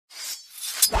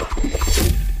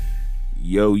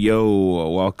Yo, yo,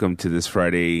 welcome to this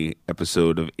Friday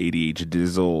episode of ADH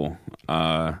Dizzle.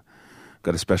 Got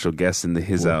a special guest in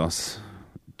his house,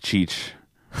 Cheech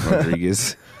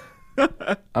Rodriguez.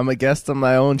 I'm a guest on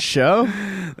my own show?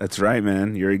 That's right,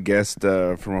 man. You're a guest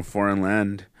from a foreign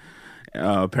land.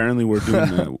 Apparently, we're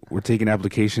taking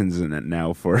applications in it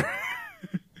now for...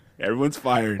 Everyone's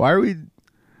fired. Why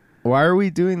are we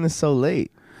doing this so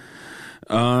late?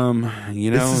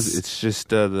 It's just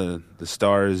the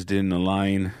stars didn't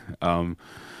align. I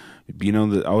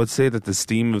would say that the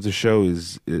steam of the show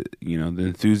is, the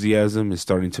enthusiasm is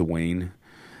starting to wane,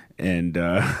 and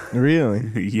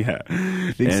really, yeah,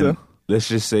 think so. Let's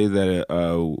just say that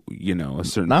a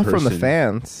certain not person, from the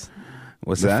fans.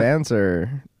 What's the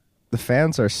that? The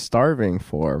fans are starving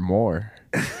for more.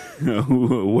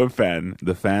 What fan?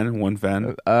 The fan? One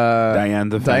fan? Diane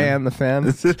the fan? Diane the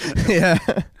fan. Yeah.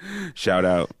 Shout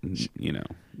out,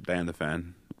 Diane the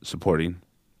fan supporting.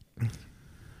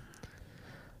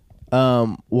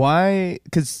 Why?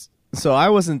 So I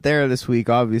wasn't there this week,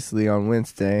 obviously, on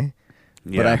Wednesday.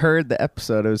 Yeah. But I heard the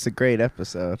episode. It was a great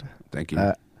episode. Thank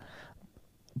you.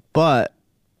 But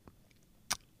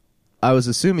I was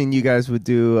assuming you guys would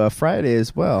do a Friday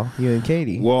as well, you and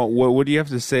Katie. Well, what do you have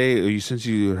to say? Since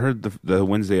you heard the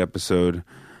Wednesday episode,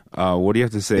 what do you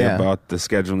have to say about the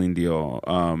scheduling deal?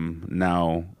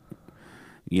 Now,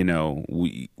 we know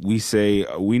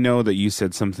that you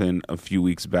said something a few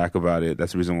weeks back about it.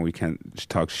 That's the reason why we can't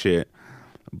talk shit.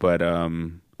 But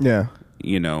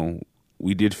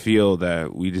we did feel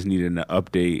that we just needed an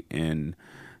update. And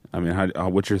I mean,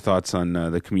 what's your thoughts on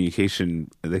the communication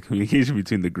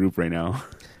between the group right now?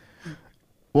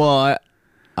 Well,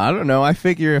 I don't know. I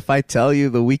figure if I tell you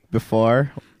the week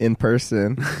before in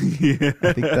person, Yeah.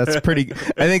 I think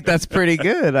that's pretty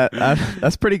good.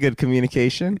 That's pretty good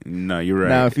communication. No, you're right.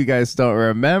 Now, if you guys don't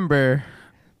remember,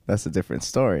 that's a different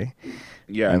story.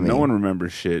 Yeah, no one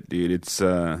remembers shit, dude. It's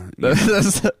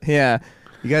yeah.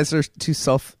 You guys are too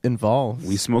self-involved.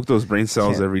 we smoke those brain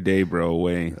cells every day, bro.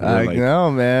 Away. I know,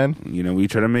 man. We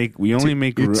try to make. We only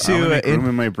make room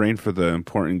in my brain for the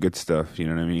important good stuff. You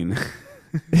know what I mean?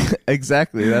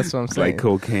 Exactly. That's what I'm saying. Like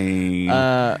cocaine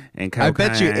and cocaine. I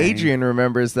bet you Adrian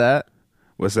remembers that.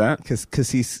 What's that?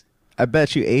 Because he's. I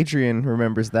bet you Adrian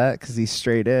remembers that because he's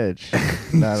straight edge.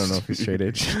 No, I don't know if he's straight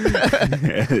edge.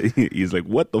 He's like,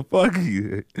 what the fuck?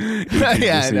 He's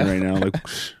Yeah, I know. right now, like,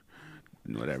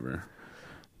 whatever.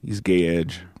 He's gay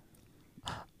edge.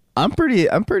 I'm pretty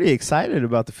excited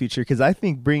about the future because I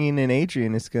think bringing in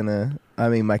Adrian is gonna. I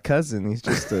mean, my cousin, he's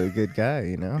just a good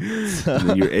guy, So.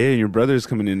 And your brother's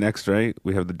coming in next, right?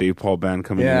 We have the Dave Paul band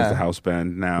coming in as the house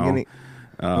band now.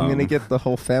 I'm gonna get the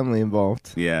whole family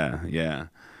involved. Yeah,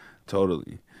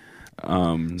 totally.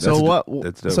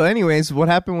 So anyways, what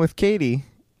happened with Katie?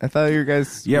 I thought you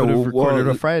guys would have recorded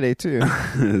a Friday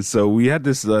too. So we had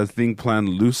this thing planned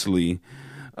loosely.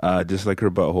 Just like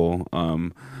her butthole,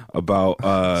 about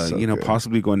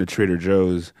possibly going to Trader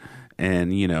Joe's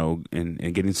and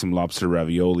and getting some lobster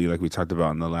ravioli like we talked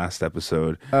about in the last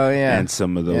episode. Oh yeah, and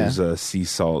some of those sea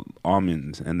salt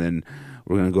almonds, and then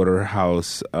we're gonna go to her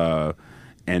house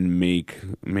and make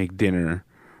dinner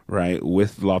right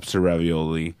with lobster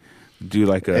ravioli. Do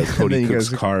like a Cody Cooks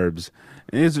carbs.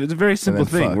 And it's a very simple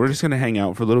thing. Fuck. We're just gonna hang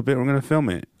out for a little bit. We're gonna film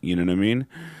it. You know what I mean?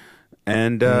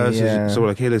 And so we're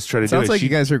like, hey, let's try to do it. Sounds like you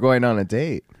guys are going on a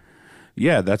date.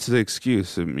 Yeah, that's the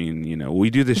excuse. I mean,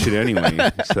 we do this shit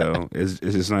anyway, so it's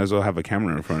just might as well have a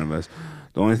camera in front of us.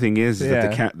 The only thing is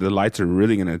that the lights are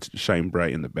really going to shine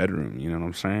bright in the bedroom. You know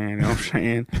what I'm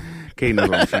saying? Kate knows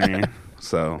what I'm saying.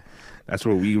 So that's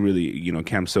where we really,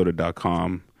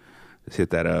 campsoda.com. Let's hit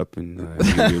that up and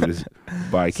just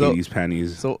buy Katie's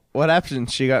panties. So what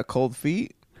happened? She got cold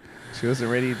feet? She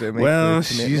wasn't ready to make Well, the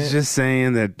commitment? she's just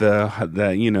saying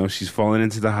that she's falling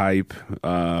into the hype.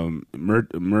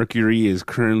 Mercury is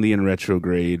currently in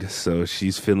retrograde, so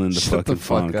she's feeling the fucking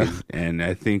funk. And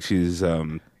I think she's I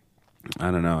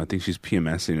don't know. I think she's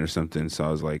PMSing or something. So I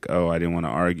was like, oh, I didn't want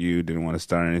to argue, didn't want to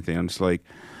start anything. I'm just like,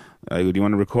 do you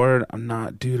want to record? I'm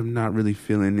not really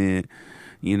feeling it.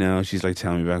 She's like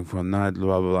telling me back and forth, I'm not,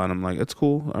 blah, blah, blah. And I'm like, it's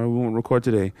cool. We won't record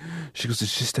today. She goes,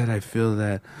 it's just that I feel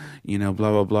that, blah,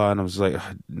 blah, blah. And I was like,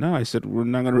 no, I said, we're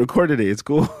not going to record today. It's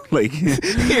cool. Like,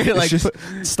 you're like,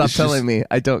 stop telling me.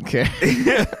 I don't care.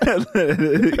 Yeah,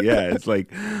 it's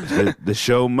like the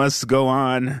show must go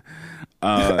on.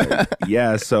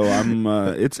 Yeah, so I'm,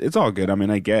 it's all good. I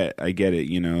mean, I get it.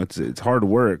 It's hard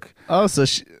work. Oh,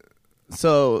 she's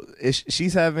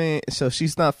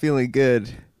not feeling good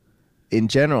in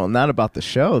general, not about the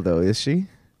show though, is she?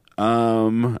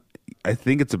 I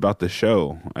think it's about the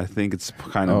show. I think it's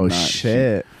kind of. Oh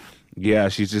shit! Yeah,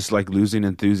 she's just like losing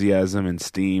enthusiasm and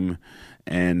steam.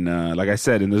 And like I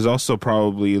said, and there's also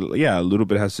probably, a little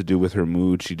bit has to do with her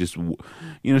mood. She just,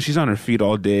 she's on her feet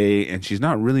all day, and she's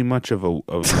not really much of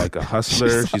like a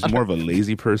hustler. She's more of a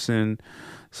lazy person.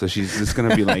 So she's just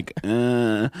gonna be like,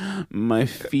 my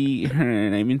feet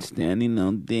hurt. I've been standing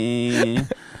all day.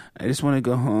 I just want to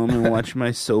go home and watch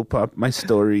my my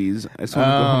stories. I just want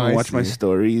to go home and watch my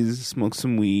stories, smoke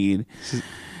some weed.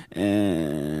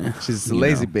 She's a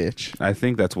lazy bitch. I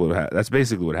think that's that's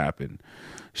basically what happened.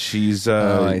 She's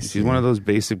one of those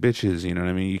basic bitches. You know what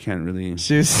I mean? You can't really.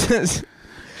 She's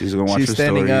gonna watch her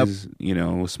standing stories,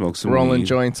 up, smoke some rolling weed.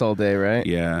 joints all day, right?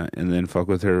 Yeah, and then fuck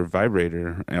with her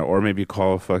vibrator, or maybe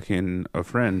call a friend.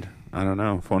 I don't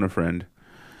know, phone a friend.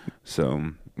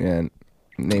 So yeah,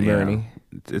 name Ernie.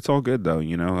 It's all good though,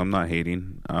 I'm not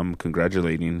hating. I'm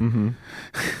congratulating.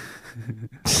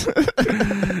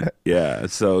 Mm-hmm. Yeah,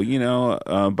 so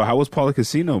but how was Paula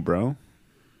Casino, bro?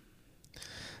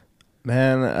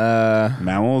 Man,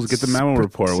 mammals, get the mammal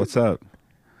report. What's up?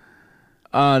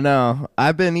 Oh, no.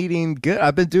 I've been eating good.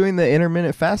 I've been doing the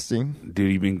intermittent fasting.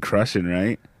 Dude, you've been crushing,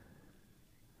 right?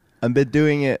 I've been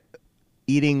doing it,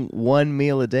 eating one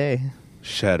meal a day.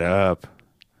 Shut up.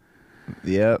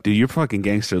 Yep. Dude, you're fucking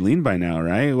gangster lean by now,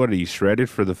 right? What, are you shredded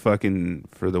for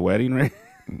the wedding, right?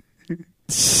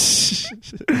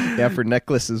 Yeah, for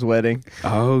Necklace's wedding.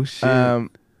 Oh, shit.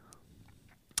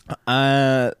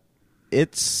 I've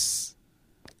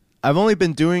only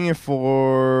been doing it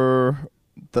for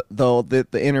the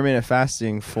intermittent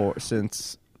fasting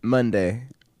since Monday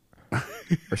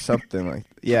or something like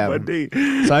that. Yeah. Monday.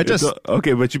 So I just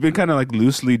okay, but you've been kind of like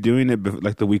loosely doing it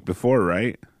like the week before,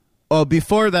 right? Well,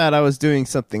 before that I was doing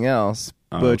something else,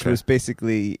 which was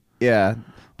basically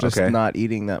just not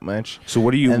eating that much. So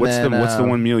what's the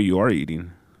one meal you are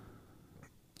eating?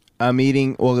 I'm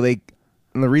eating and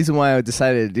the reason why I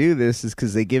decided to do this is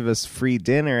because they give us free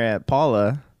dinner at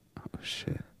Paula. Oh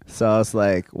shit. So I was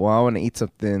like, well, I want to eat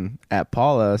something at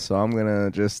Paula, so I'm going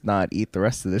to just not eat the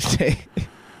rest of the day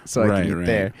so I can eat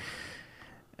there.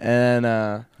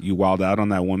 And you wild out on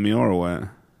that one meal or what?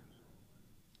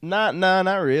 Not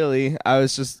really. I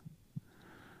was just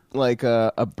like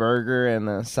a burger and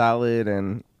a salad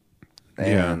and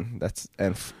that's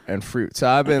and fruit. So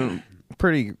I've been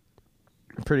pretty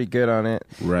good on it.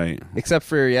 Right. Except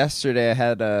for yesterday I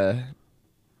had they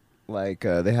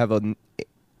have a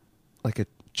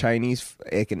Chinese,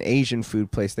 like an Asian food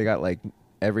place. They got like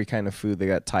every kind of food. They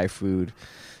got Thai food,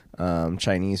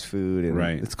 Chinese food, and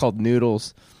it's called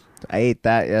Noodles. I ate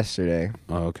that yesterday.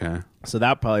 Oh, okay. So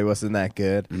that probably wasn't that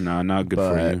good. No, not good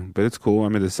for you. But it's cool. I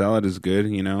mean, the salad is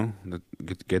good,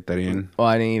 get that in. Well,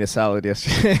 I didn't eat a salad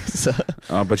yesterday. So.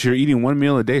 But you're eating one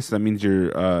meal a day, so that means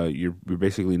you're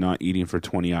basically not eating for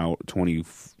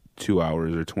 22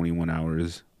 hours or 21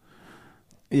 hours.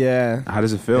 Yeah. How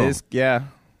does it feel?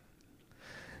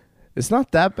 It's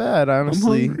not that bad,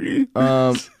 honestly. I'm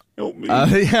hungry. Help me.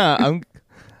 I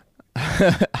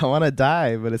want to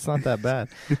die, but it's not that bad.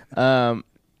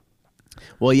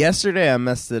 Well, yesterday I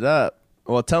messed it up.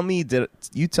 Well, tell me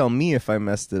if I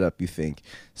messed it up, you think.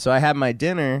 So I had my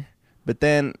dinner, but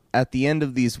then at the end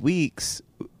of these weeks,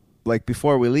 like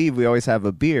before we leave, we always have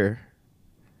a beer.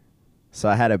 So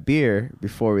I had a beer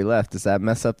before we left. Does that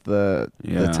mess up the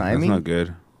timing? That's not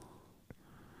good.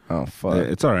 Oh, fuck.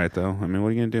 It's all right, though. I mean, what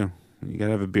are you going to do? You got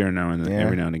to have a beer now and then,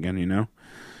 every now and again, Yeah.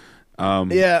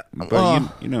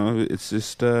 But, it's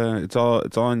just, it's all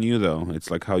on you, though. It's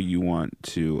like how you want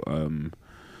to,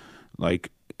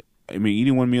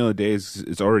 eating one meal a day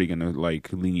is already going to,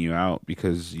 like, lean you out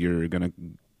because you're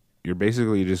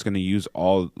basically just going to use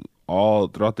all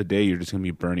throughout the day. You're just going to be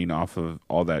burning off of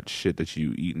all that shit that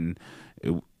you eaten.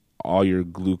 All your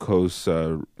glucose,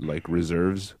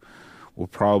 reserves will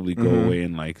probably go away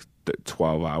in,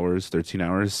 12 hours, 13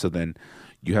 hours. So then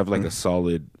you have, a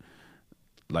solid,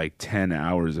 10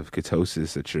 hours of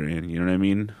ketosis that you're in. You know what I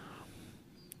mean?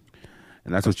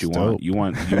 And that's what you want. You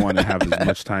want to have as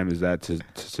much time as that to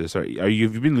start. Have you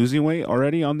been losing weight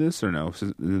already on this or no?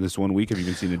 In this 1 week, have you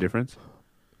been seeing a difference?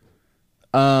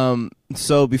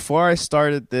 So before I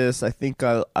started this, I think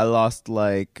I lost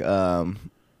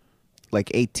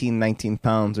 18, 19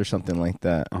 pounds or something like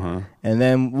that. Uh-huh. And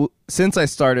then since I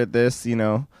started this,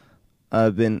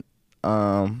 I've been,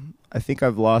 I think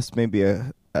I've lost maybe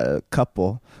a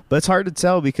couple, but it's hard to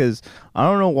tell because I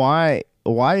don't know why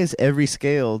is every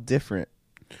scale different?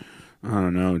 I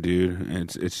don't know, dude.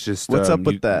 It's just what's up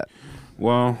with that?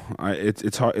 Well,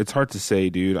 it's hard to say,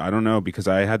 dude. I don't know because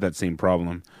I had that same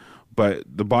problem. But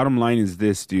the bottom line is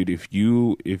this, dude. If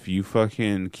you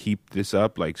fucking keep this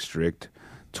up strict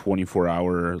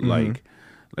 24-hour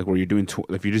like where you're doing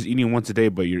if you're just eating once a day,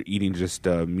 but you're eating just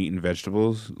meat and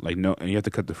vegetables, like no, and you have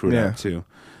to cut the fruit out too.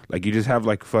 Like you just have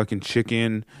like fucking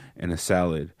chicken and a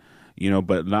salad,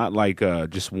 but not like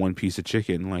just one piece of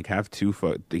chicken. Like have you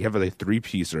have like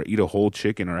 3-piece, or eat a whole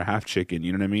chicken or a half chicken.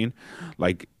 You know what I mean?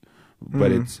 Like,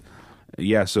 but it's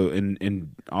So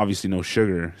and obviously no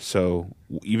sugar. So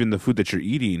even the food that you're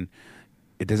eating,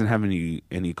 it doesn't have any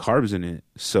carbs in it.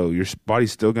 So your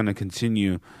body's still gonna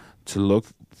continue to look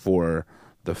for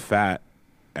the fat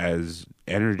as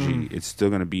energy. It's still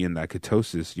going to be in that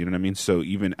ketosis, you know what I mean? So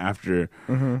even after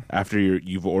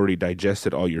you've already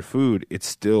digested all your food, it's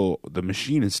still, the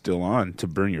machine is still on to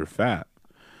burn your fat,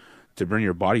 to burn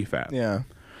your body fat. Yeah.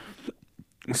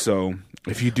 So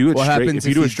if you do it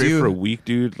straight for a week,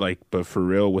 dude, like, but for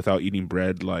real, without eating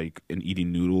bread, like, and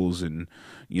eating noodles, and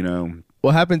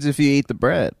what happens if you eat the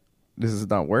bread? Does it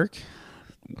not work?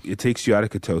 It takes you out of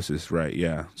ketosis, right?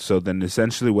 Yeah. So then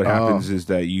essentially what happens is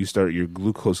that your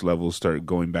glucose levels start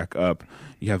going back up.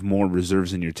 You have more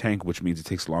reserves in your tank, which means it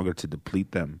takes longer to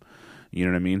deplete them. You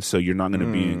know what I mean? So you're not going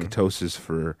to be in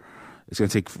ketosis it's going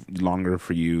to take longer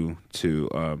for you to,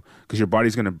 because your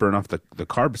body's going to burn off the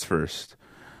carbs first.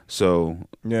 So,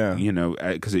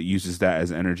 because it uses that as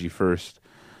energy first.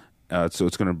 So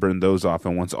it's going to burn those off.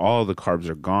 And once all the carbs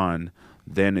are gone,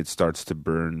 then it starts to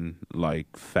burn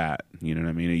like fat. You know what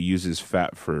I mean? It uses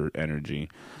fat for energy.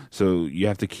 So you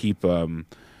have to keep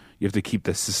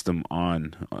the system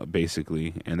on,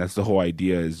 basically. And that's the whole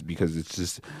idea, is because it's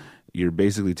just, you're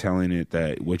basically telling it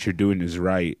that what you're doing is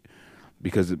right.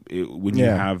 Because when you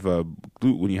have a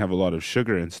lot of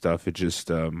sugar and stuff, it just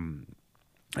and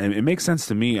it makes sense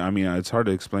to me. I mean, it's hard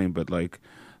to explain, but like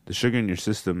the sugar in your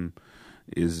system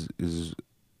is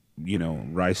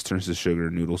rice turns to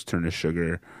sugar, noodles turn to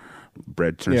sugar,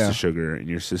 bread turns to sugar in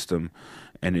your system,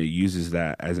 and it uses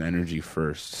that as energy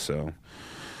first. So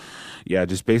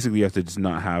just basically you have to just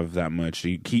not have that much.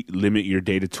 You limit your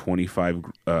day to 25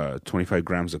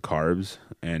 grams of carbs,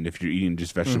 and if you're eating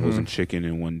just vegetables and chicken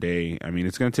in one day, I mean,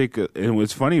 it's going to take and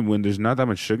it's funny, when there's not that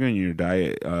much sugar in your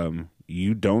diet,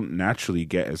 you don't naturally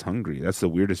get as hungry. That's the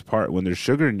weirdest part. When there's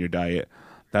sugar in your diet,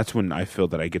 that's when I feel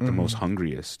that I get the most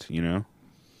hungriest,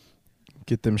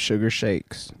 Get them sugar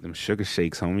shakes. Them sugar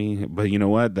shakes, homie. But you know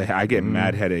what? I get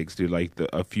mad headaches, dude. Like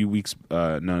a few weeks,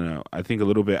 no. I think a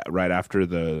little bit right after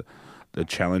the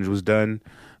challenge was done,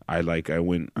 I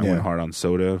went hard on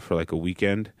soda for like a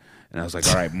weekend. And I was like,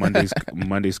 all right,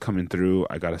 Monday's coming through.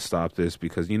 I got to stop this,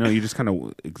 because, you're just kind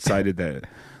of excited that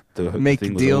the make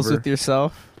thing was deals over. with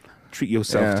yourself. Treat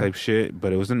yourself type shit.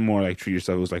 But it wasn't more like treat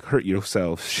yourself. It was like hurt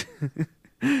yourself.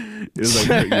 It was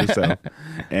like hurt yourself.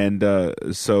 And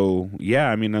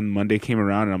I mean, on Monday came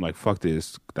around and I'm like, fuck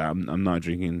this, I'm not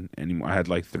drinking anymore. I had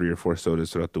like 3 or 4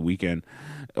 sodas throughout the weekend,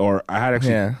 or I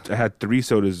had 3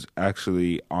 sodas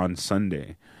actually on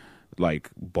Sunday, like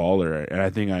baller. And I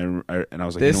think I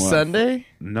was like, this Sunday?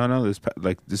 No,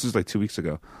 this is like 2 weeks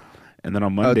ago. And then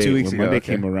on Monday, when Monday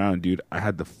came around, dude, I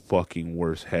had the fucking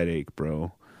worst headache,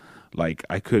 bro. Like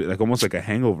I could, like almost like a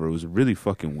hangover. It was really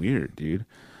fucking weird, dude.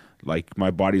 Like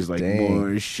my body's like,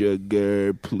 more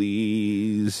sugar,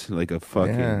 please. Like a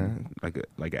fucking like an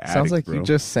addict. Sounds like you're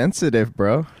just sensitive,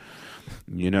 bro.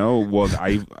 Well,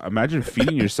 I imagine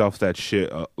feeding yourself that shit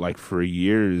like for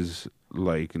years,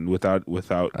 like without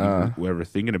even ever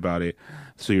thinking about it.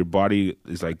 So your body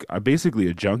is like, I'm basically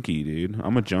a junkie, dude.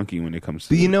 I'm a junkie when it comes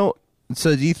to.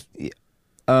 So do you?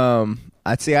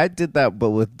 I'd say I did that, but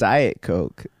with Diet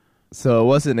Coke. So it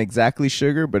wasn't exactly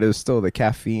sugar, but it was still the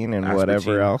caffeine and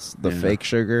whatever else, the fake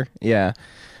sugar. Yeah.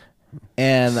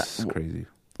 And it's crazy.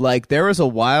 Like there was a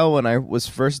while when I was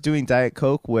first doing Diet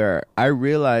Coke where I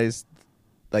realized,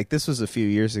 like this was a few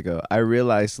years ago, I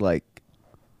realized like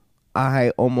I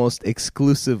almost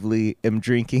exclusively am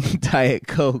drinking Diet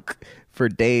Coke for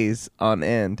days on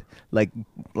end. Like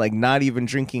not even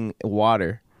drinking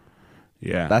water.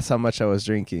 Yeah. That's how much I was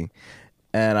drinking.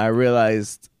 And I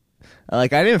realized,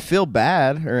 like, I didn't feel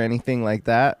bad or anything like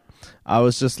that. I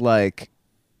was like,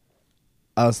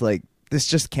 this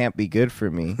just can't be good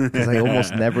for me, because I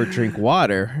almost never drink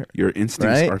water. Your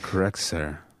instincts are correct,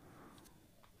 sir.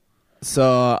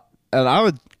 So,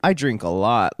 and I drink a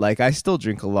lot. Like, I still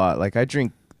drink a lot. Like, I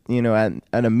drink,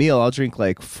 at a meal, I'll drink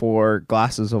like 4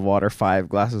 glasses of water, 5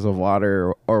 glasses of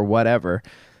water, or whatever.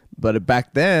 But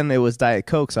back then, it was Diet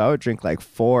Coke, so I would drink like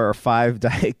 4 or 5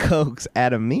 Diet Cokes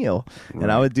at a meal. Right.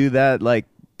 And I would do that like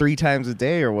 3 times a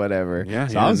day or whatever. Yeah,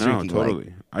 so I was drinking totally.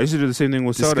 Like, I used to do the same thing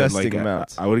with soda. Like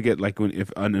amounts. I would get like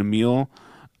if on a meal,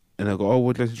 and they'll go, "Oh,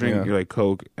 what let's drink?" You're like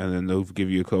Coke, and then they'll give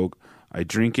you a Coke. I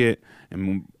drink it,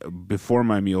 and before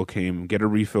my meal came, get a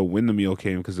refill when the meal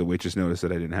came, because the waitress noticed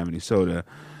that I didn't have any soda.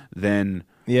 then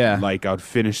Yeah. like I would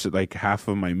finish like half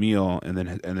of my meal and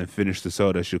then finish the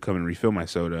soda. She'd come and refill my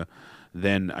soda.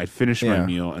 Then I'd finish my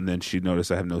meal and then she'd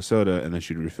notice I have no soda and then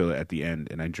she'd refill it at the end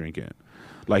and I'd drink it.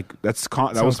 Like that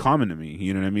was common to me.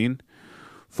 You know what I mean?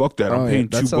 Fuck that. I'm paying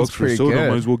 $2 for soda. I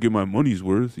might as well get my money's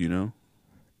worth. You know.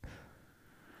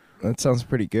 That sounds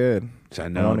pretty good. I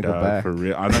know, dog, for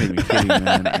real. I'm not even kidding,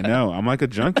 man. I know. I'm like a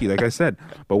junkie, like I said.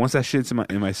 But once that shit's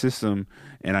in my system,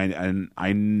 and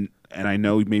I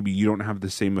know maybe you don't have the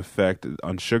same effect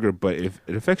on sugar, but if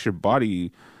it affects your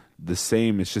body the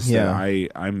same, it's just that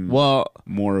I'm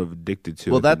more addicted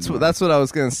to it. Well, that's what I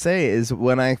was gonna say. Is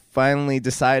when I finally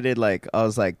decided, like, I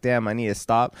was like, damn, I need to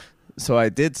stop. So I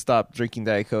did stop drinking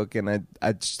Diet Coke, and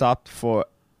I stopped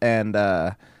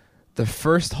the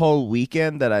first whole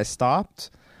weekend that I stopped,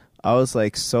 I was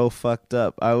like so fucked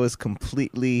up. I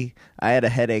had a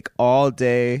headache all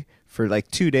day for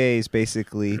like 2 days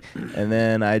basically. And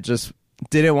then I just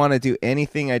didn't want to do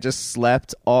anything. I just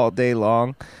slept all day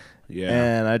long. Yeah.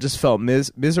 And I just felt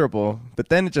miserable. But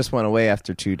then it just went away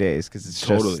after 2 days because it's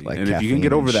just like, and if you can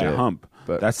get over that hump,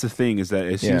 that's the thing, is that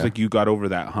it seems like you got over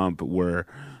that hump where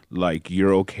like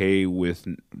you're okay with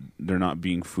there not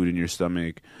being food in your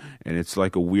stomach. And it's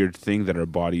like a weird thing that our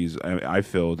bodies, I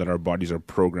feel that our bodies are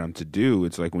programmed to do.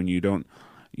 It's like when you don't,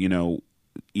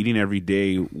 eating every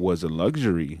day was a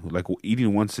luxury. Like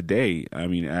eating once a day, I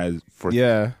mean, as for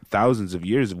thousands of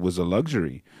years, it was a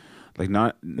luxury. Like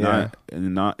not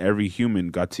every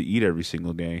human got to eat every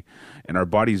single day. And our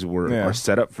bodies are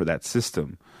set up for that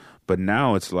system. But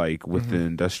now it's like with the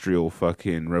industrial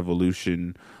fucking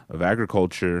revolution of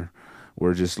agriculture,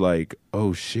 we're just like,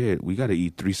 oh shit, we got to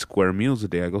eat 3 square meals a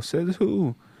day. I go, says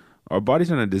who? Our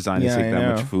bodies are not designed to take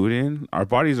that much food in. Our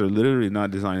bodies are literally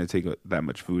not designed to take that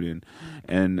much food in.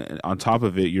 And on top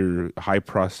of it, your high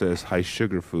processed, high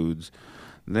sugar foods,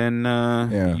 then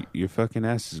your fucking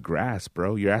ass is grass,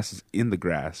 bro. Your ass is in the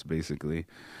grass, basically.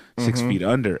 6 feet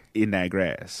under in that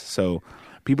grass. So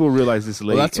people realize this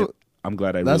late. Well, I'm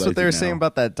glad I realized that's what they were saying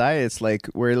about that diet. It's like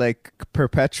we're like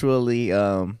perpetually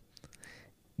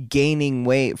gaining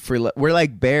weight we're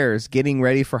like bears getting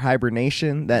ready for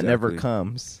hibernation that never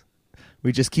comes.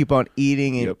 We just keep on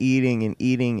eating and eating and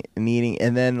eating and eating,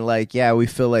 and then we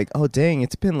feel like, oh dang,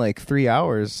 it's been like 3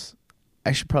 hours.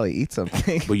 I should probably eat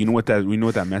something. But you know what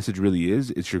that message really is?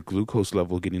 It's your glucose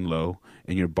level getting low,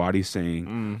 and your body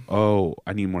saying, "Oh,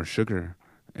 I need more sugar,"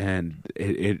 and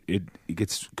it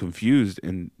gets confused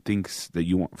and thinks that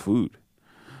you want food.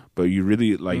 But you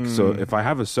really so if I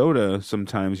have a soda,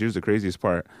 sometimes here's the craziest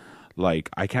part: like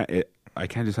I can't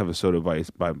just have a soda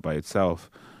by itself.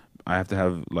 I have to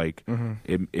have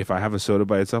if I have a soda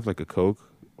by itself, like a Coke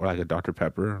or like a Dr.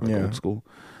 Pepper, old school,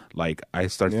 I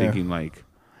start thinking like,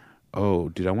 oh,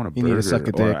 dude, I want a burger, need to suck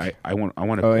a dick. I want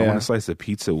a slice of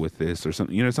pizza with this or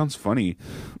something. It sounds funny,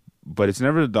 but it's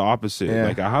never the opposite.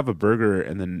 Like I'll have a burger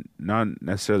and then not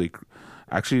necessarily.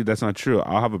 Actually, that's not true.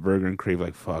 I'll have a burger and crave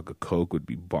fuck, a Coke would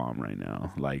be bomb right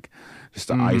now. Like just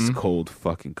an ice cold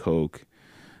fucking Coke,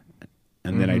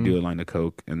 and then I do a line of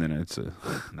Coke, and then it's a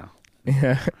no.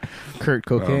 Yeah, Kurt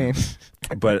cocaine.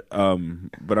 But I'm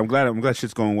glad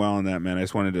shit's going well on that, man. I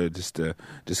just wanted to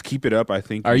just keep it up. I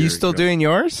think. Are you still doing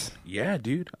yours? Yeah,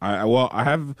 dude. I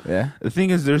have. Yeah. The thing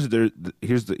is, here's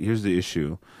the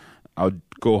issue. I'll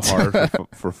go hard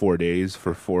for 4 days,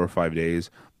 for 4 or 5 days.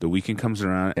 The weekend comes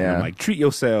around, and I'm like, treat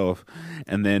yourself.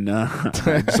 And then,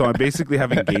 so I basically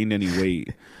haven't gained any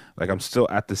weight. Like I'm still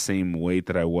at the same weight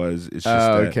that I was. It's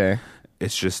just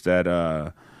It's just that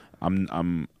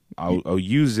I'll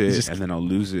use it and then I'll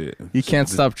lose it. You can't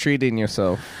stop treating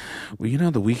yourself.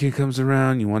 Well, the weekend comes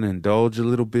around, you want to indulge a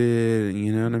little bit,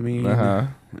 you know what I mean?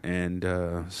 And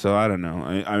so I don't know.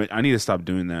 I need to stop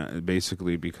doing that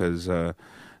basically because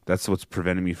that's what's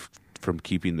preventing me from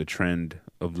keeping the trend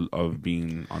of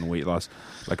being on weight loss.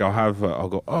 Like I'll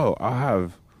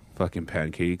have fucking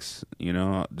pancakes,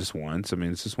 just once. I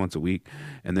mean, it's just once a week,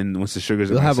 and then once the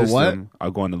sugar's in my system,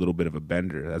 I'll go on a little bit of a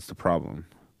bender. That's the problem.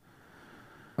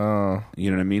 You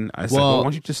know what I mean? I said, well, why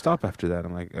don't you just stop after that?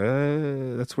 I'm like,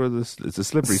 that's where it's a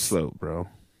slippery slope, bro.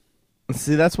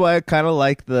 See, that's why I kind of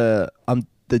like the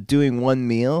doing one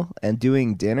meal and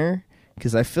doing dinner,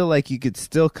 because I feel like you could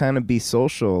still kind of be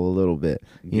social a little bit.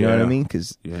 You know what I mean?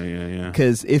 Because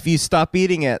if you stop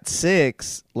eating at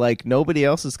 6, nobody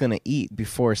else is gonna eat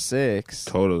before 6.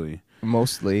 Totally.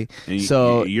 Mostly. And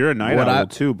so you're a night owl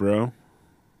too, bro.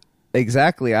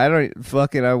 Exactly. I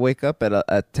wake up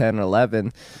at 10 or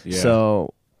 11. Yeah.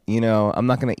 So, I'm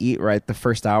not going to eat right the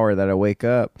first hour that I wake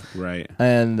up. Right.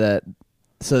 And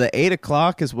so the 8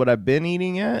 o'clock is what I've been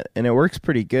eating at, and it works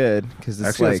pretty good. Cause it's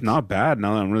actually, it's not bad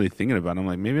now that I'm really thinking about it. I'm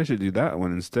like, maybe I should do that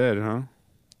one instead, huh?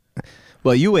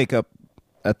 Well, you wake up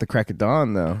at the crack of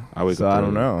dawn, though. I wake so up I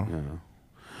don't early. know. Yeah.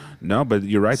 No, but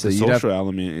you're right. So The you'd have- social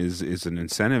element is an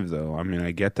incentive, though. I mean,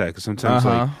 I get that because sometimes,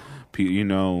 Uh-huh. like, you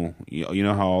know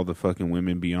how all the fucking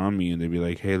women be on me and they be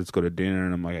like, "Hey, let's go to dinner,"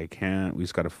 and I'm like, "I can't. We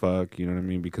just gotta fuck." You know what I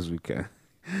mean? Because we can't.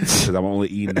 Because I'm only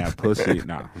eating that pussy.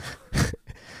 Nah.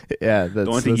 Yeah, that's, The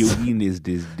only thing you eating is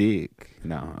this dick.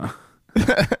 No.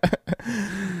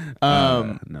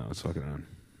 No, it's fucking on.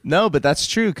 No, but that's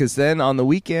true. Because then on the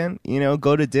weekend,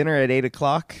 go to dinner at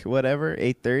 8:00, whatever,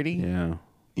 8:30. Yeah,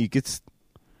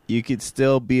 You could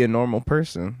still be a normal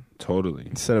person totally.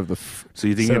 instead of the. So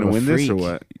you think instead you're of gonna a win this or freak.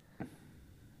 what?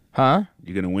 Huh?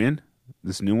 You gonna win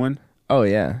this new one? Oh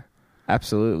yeah,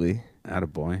 absolutely,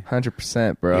 Attaboy.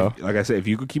 100%, bro. Like I said, if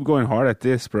you could keep going hard at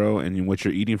this, bro, and what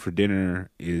you're eating for dinner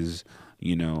is,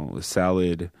 a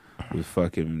salad with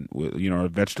fucking, or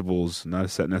vegetables, not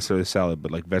necessarily a salad,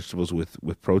 but like vegetables with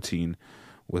protein.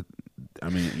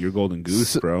 You're golden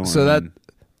goose, bro. So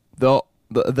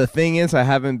the thing is, I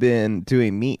haven't been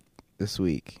doing meat this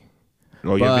week.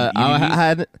 Oh, you haven't But eaten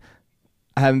meat?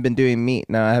 I haven't been doing meat.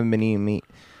 No, I haven't been eating meat.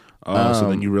 Oh, so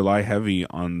then you rely heavy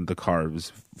on the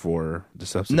carbs for the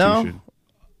substitution.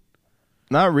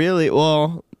 Not really.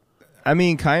 Well, I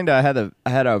mean, kinda. I had a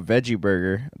veggie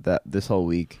burger this whole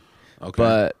week, Okay.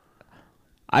 but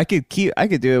I could do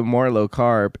it more low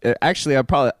carb. Actually,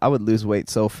 I would lose weight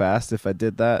so fast if I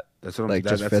did that. That's what like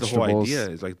that's just the whole vegetables. idea.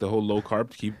 It's like the whole low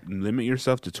carb. Limit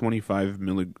yourself to 25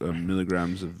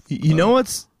 milligrams of. You know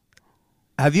what's?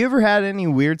 Have you ever had any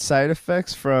weird side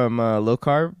effects from low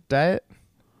carb diet,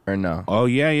 or no? Oh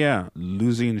yeah,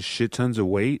 losing shit tons of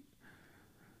weight.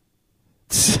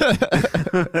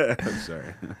 I'm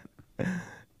sorry.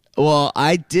 Well,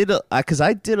 I did because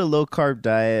I did a low carb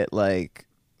diet like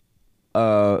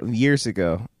years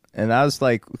ago, and that was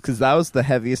like because that was the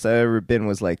heaviest I've ever been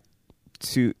was like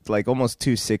almost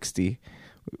 260,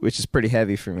 which is pretty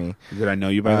heavy for me. Did I know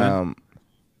you by then?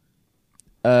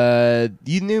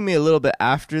 You knew me a little bit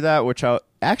after that, which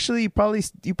you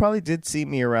probably did see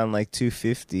me around like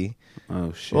 250.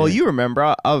 Oh shit. Well, you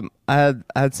remember I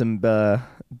had some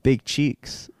big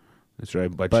cheeks, That's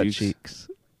right. Butt cheeks. cheeks.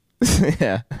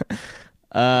 Yeah.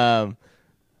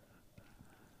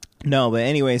 No, but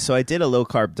anyway, so I did a low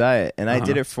carb diet, and I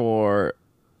did it for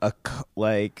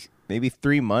maybe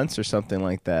 3 months or something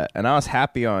like that, and I was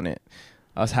happy on it.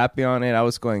 I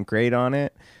was going great on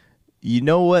it. You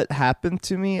know what happened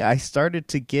to me? I started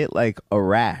to get like a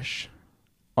rash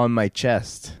on my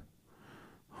chest.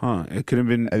 Huh? It could have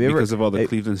been Have you ever- because of all the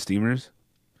Cleveland Steamers.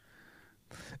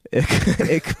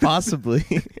 It could possibly.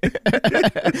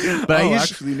 But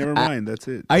actually, never mind. That's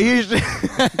it. I usually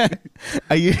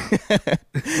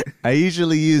I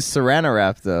usually use Saran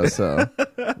wrap though, so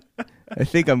I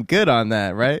think I'm good on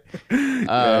that, right?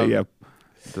 Yeah,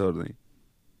 totally.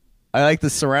 I like the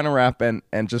Saran wrap and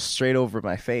just straight over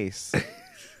my face.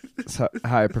 That's how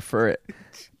I prefer it.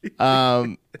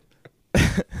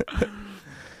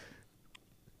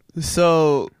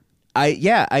 So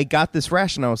I got this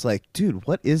rash and I was like, dude,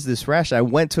 what is this rash? I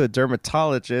went to a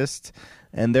dermatologist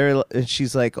and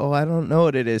she's like, oh, I don't know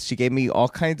what it is. She gave me all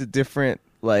kinds of different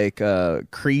like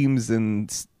creams and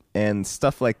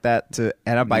stuff like that, to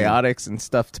antibiotics and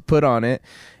stuff to put on it,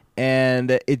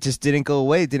 and it just didn't go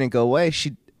away.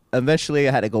 She eventually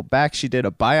I had to go back. She did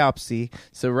a biopsy.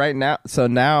 So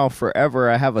now forever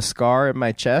I have a scar in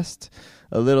my chest,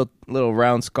 a little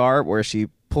round scar where she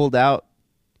pulled out,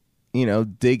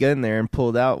 dig in there and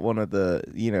pulled out one of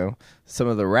the, some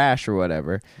of the rash or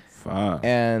whatever. Fuck.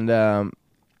 And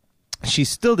she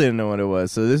still didn't know what it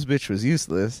was. So this bitch was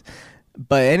useless.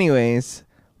 But anyways,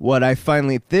 what I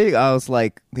finally think, I was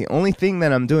like, the only thing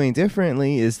that I'm doing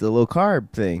differently is the low carb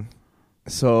thing.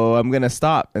 So I'm going to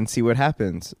stop and see what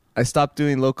happens. I stopped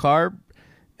doing low carb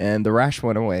and the rash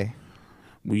went away.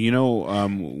 Well,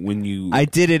 when you... I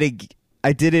did it again.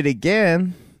 I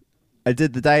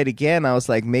did the diet again. I was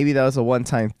like, maybe that was a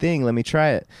one-time thing. Let me try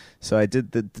it. So I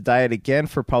did the diet again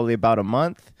for probably about a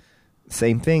month.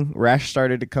 Same thing. Rash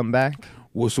started to come back.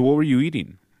 Well, so what were you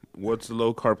eating? What's the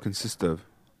low carb consist of?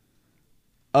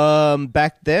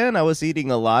 Back then I was eating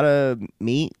a lot of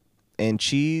meat and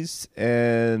cheese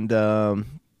and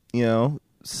some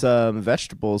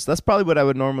vegetables. That's probably what I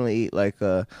would normally eat, like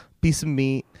a piece of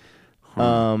meat.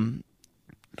 And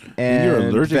you're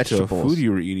allergic vegetables. to food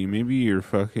you were eating. Maybe you're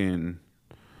fucking...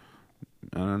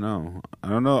 I don't know.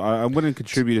 I wouldn't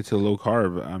contribute it to low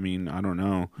carb. I mean, I don't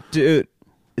know. Dude,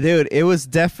 it was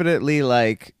definitely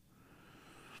like...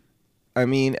 I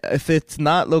mean, if it's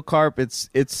not low carb, it's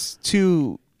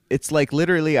like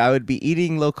literally I would be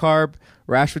eating low carb,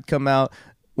 rash would come out.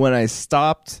 When I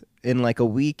stopped in like a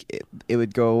week, it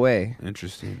would go away.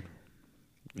 Interesting.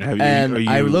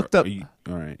 I looked up.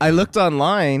 All right. I looked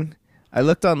online.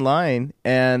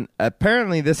 And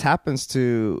apparently this happens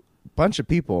to a bunch of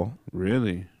people.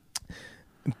 Really?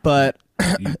 But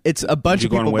it's a bunch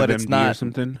of people, but it's not or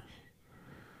something.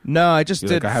 No, I just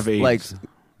did I have AIDS. like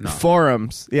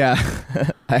forums. Yeah,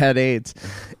 I had AIDS,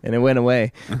 and it went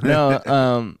away.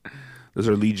 No, those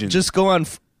are legion.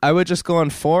 I would just go on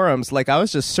forums. Like I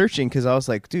was just searching because I was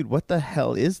like, dude, what the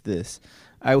hell is this?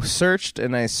 I searched,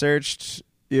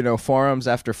 forums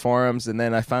after forums, and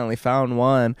then I finally found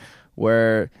one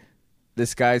where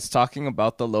this guy's talking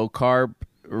about the low carb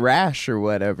rash or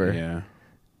whatever. Yeah.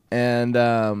 And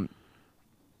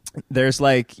there's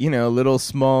like, little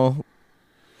small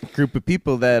group of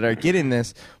people that are getting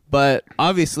this, but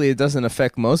obviously it doesn't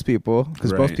affect most people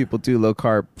because most people do low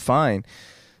carb fine.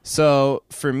 So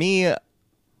for me,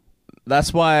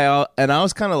 that's why I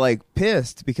was kind of like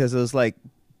pissed because it was like,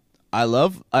 I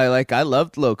loved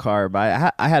low carb.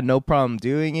 I had no problem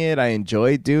doing it. I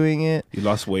enjoyed doing it. You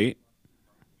lost weight?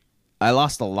 I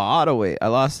lost a lot of weight.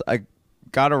 I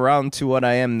got around to what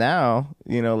I am now,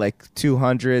 like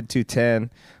 200,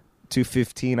 210,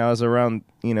 215. I was around,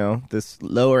 this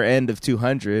lower end of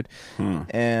 200.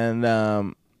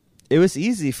 And it was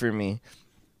easy for me.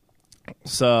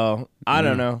 So, I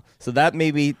don't know. So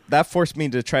that forced me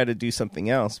to try to do something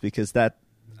else because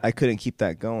I couldn't keep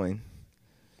that going.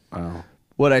 Wow.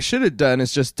 What I should have done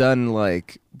is just do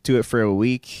it for a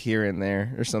week here and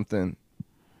there or something.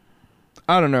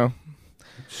 I don't know.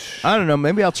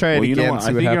 Maybe I'll try it again. I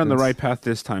think you're on the right path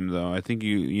this time, though. I think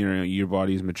your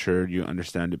body's matured. You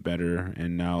understand it better,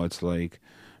 and now it's like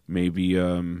maybe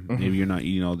maybe you're not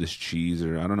eating all this cheese,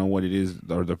 or I don't know what it is,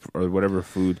 or whatever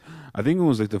food. I think it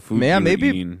was like the food you were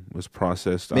eating was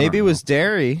processed. Maybe it was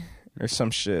dairy or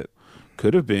some shit.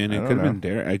 Could have been. It could have been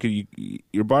dairy.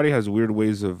 Your body has weird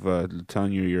ways of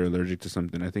telling you you're allergic to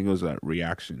something. I think it was that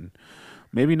reaction.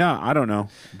 Maybe not. I don't know.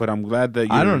 But I'm glad that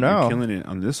you're killing it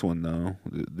on this one, though.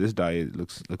 This diet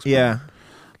looks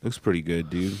looks pretty good,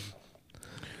 dude.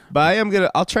 But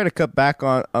I'll try to cut back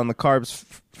on the carbs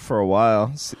for a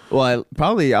while. Well,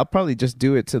 I'll probably just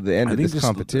do it to the end of this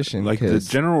competition. Like the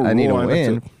general rule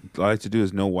I like to do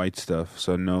is no white stuff.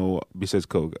 So no, besides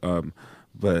Coke.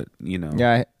 But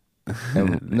Yeah.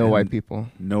 And no white people.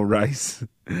 No rice.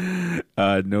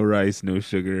 No rice, no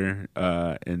sugar,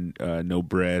 and no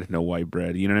bread, no white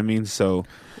bread. You know what I mean? So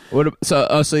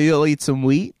so you'll eat some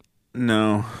wheat?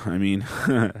 No, I mean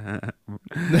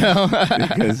no,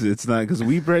 because it's not, because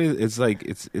wheat bread it's like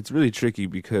it's really tricky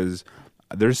because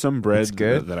there's some bread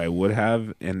that I would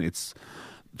have, and it's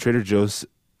Trader Joe's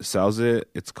sells it.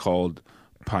 It's called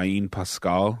Pain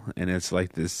Pascal, and it's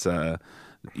like this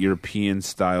European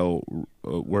style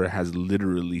where it has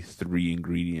literally 3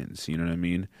 ingredients. You know what I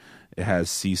mean? It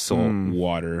has sea salt,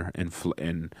 water, and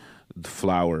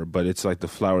flour, but it's like the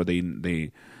flour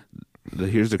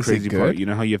here's the crazy part. You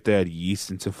know how you have to add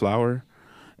yeast into flour?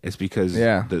 It's because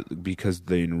because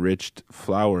the enriched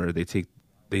flour they take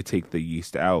the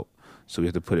yeast out, so we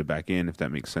have to put it back in, if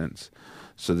that makes sense.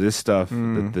 So this stuff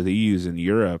that they use in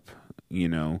Europe,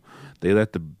 they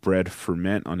let the bread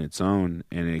ferment on its own,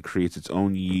 and it creates its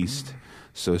own yeast.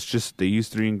 So it's just, they use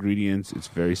 3 ingredients. It's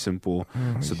very simple.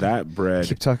 So that bread.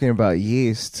 Keep talking about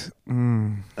yeast.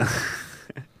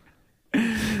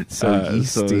 So yeasty.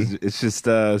 So it's just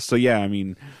so yeah. I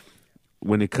mean,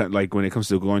 when it comes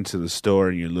to going to the store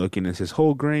and you're looking, it says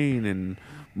whole grain and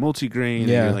multigrain.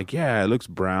 Yeah. And you're like, yeah, it looks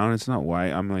brown. It's not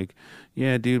white. I'm like,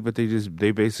 yeah, dude, but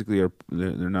they basically are.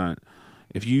 They're not.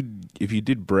 If you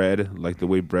did bread like the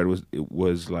way bread was, it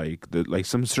was like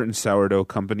some certain sourdough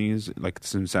companies, like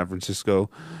in San Francisco,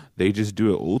 they just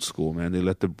do it old school, man. They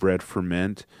let the bread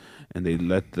ferment, and they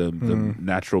let the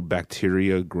natural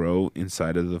bacteria grow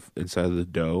inside of the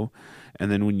dough,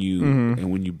 and then when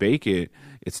you bake it,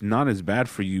 it's not as bad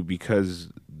for you because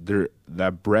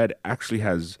that bread actually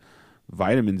has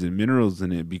vitamins and minerals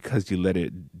in it because you let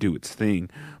it do its thing.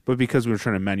 But because we're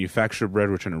trying to manufacture bread,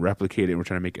 we're trying to replicate it, we're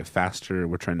trying to make it faster,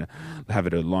 we're trying to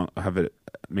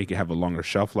make it have a longer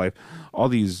shelf life. All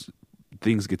these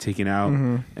things get taken out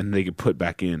and they get put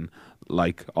back in,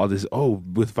 like all this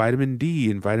with vitamin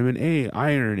D and vitamin A,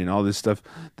 iron, and all this stuff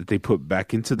that they put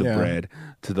back into the bread,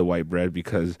 to the white bread,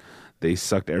 because they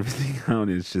sucked everything out.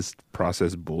 It's just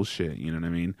processed bullshit, you know what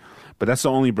I mean? But that's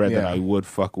the only bread that I would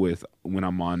fuck with when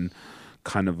I'm on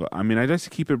kind of, I mean, I like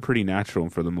to keep it pretty natural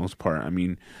for the most part. I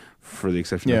mean, for the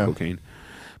exception of cocaine.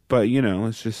 But,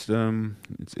 it's just,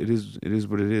 it is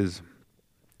what it is.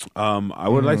 I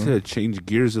would like to change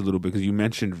gears a little bit because you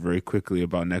mentioned very quickly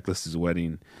about Necklace's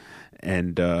wedding.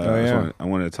 And I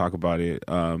wanted to talk about it.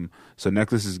 So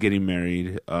Necklace is getting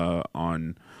married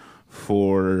on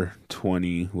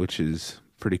 420, which is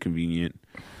pretty convenient.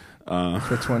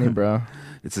 420, bro.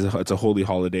 It's a holy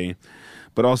holiday,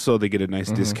 but also they get a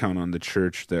nice discount on the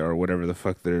church there or whatever the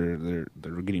fuck they're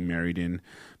getting married in,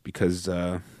 because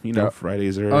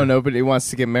Fridays are. Oh, nobody wants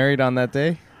to get married on that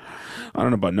day. I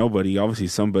don't know about nobody. Obviously,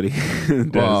 somebody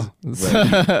does.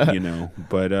 Well,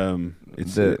 but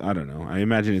it's I don't know. I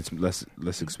imagine it's less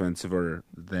expensive or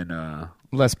than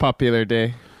less popular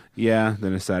day. Yeah,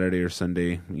 than a Saturday or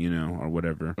Sunday, or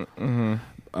whatever. In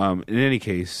any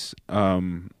case,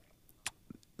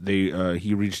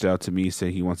 he reached out to me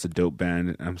saying he wants a dope band.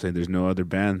 And I'm saying there's no other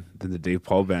band than the Dave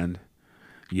Paul Band.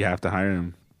 You have to hire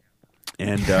him.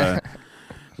 And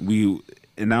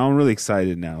and now I'm really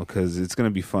excited now because it's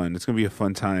gonna be fun. It's gonna be a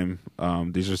fun time.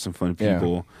 These are some fun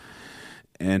people,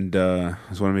 and I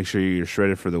just want to make sure you're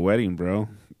shredded for the wedding, bro.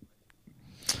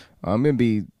 I'm gonna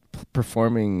be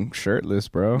performing shirtless,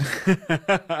 bro.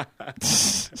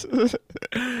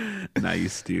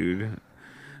 Nice, dude.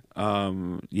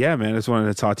 Yeah, man. I just wanted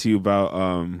to talk to you about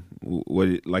I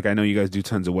know you guys do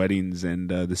tons of weddings, and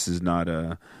this is not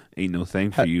ain't no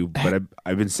thing for you, but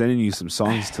I've been sending you some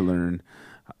songs to learn.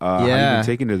 How have you been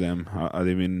taking to them? Have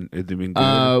they been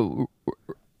good?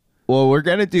 Well, we're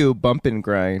gonna do Bump and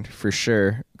Grind for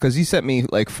sure, because you sent me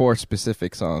like 4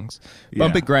 specific songs.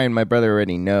 Bump and Grind, my brother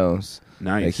already knows.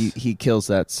 Nice. Like, he kills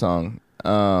that song.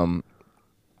 We're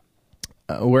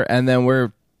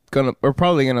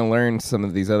probably gonna learn some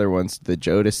of these other ones: the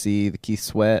Jodeci, the Keith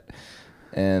Sweat,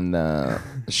 and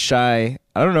Shy.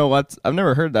 I don't know I've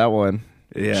never heard that one.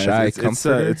 Yeah, Shy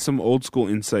it's some old school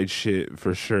inside shit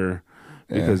for sure.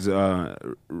 Because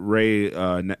Ray,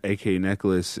 aka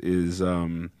Necklace, is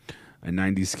a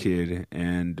 90s kid,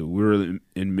 and we were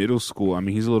in middle school. I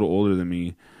mean, he's a little older than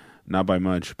me, not by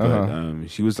much, but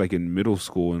he was like in middle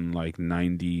school in like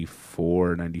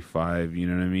 94, 95, you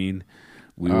know what I mean?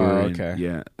 We were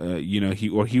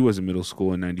he was in middle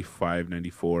school in 95,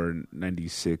 94,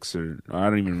 96, or I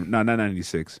don't even, not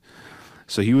 96.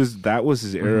 So that was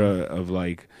his era of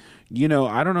like, I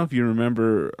don't know if you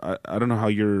remember. I don't know how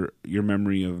your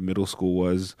memory of middle school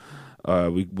was.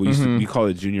 We used to, we call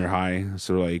it junior high.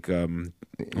 So like, we're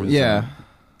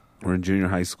in junior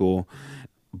high school,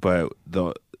 but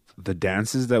the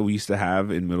dances that we used to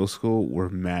have in middle school were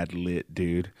mad lit,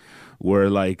 dude. Where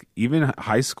like even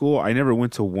high school, I never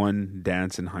went to one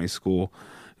dance in high school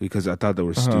because I thought they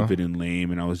were stupid and lame,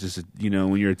 and I was just,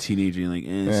 when you're a teenager, you're like,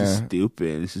 this is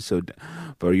stupid, this is so.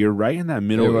 But you're right in that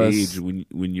middle age when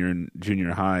you're in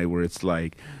junior high, where it's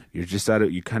like you're just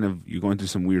you're going through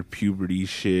some weird puberty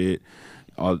shit.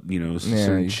 All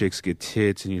certain chicks get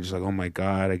tits, and you're just like, oh my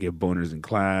god, I get boners in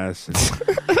class. And,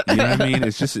 you know what I mean?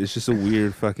 It's just a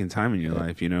weird fucking time in your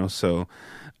life, So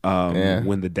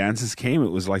when the dances came,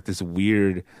 it was like this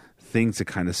weird thing to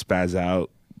kind of spaz out.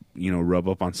 Rub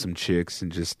up on some chicks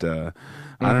and just I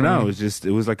don't know, it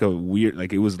was like a weird,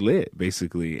 like it was lit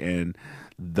basically. And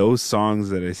those songs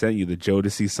that I sent you, the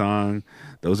Jodeci song,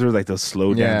 those are like those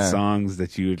slow dance songs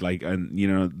that you would like. And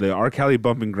the R. Kelly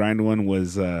Bump and Grind one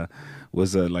was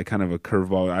like kind of a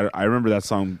curveball. I remember that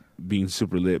song being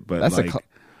super lit, but that's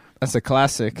a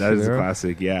classic. That is a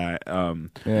classic, yeah.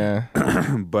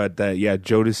 But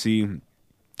Jodeci,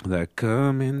 that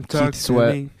come and talk Keith to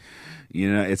Sweat. me.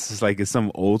 It's just like it's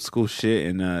some old school shit,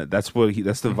 and that's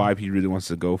the vibe he really wants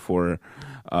to go for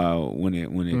when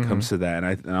it comes to that.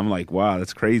 And I'm like, wow,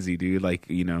 that's crazy, dude. Like,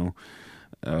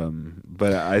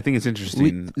 but I think it's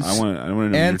interesting. I want to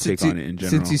know your take on it in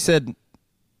general. Since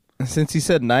you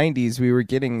said 90s, we were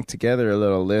getting together a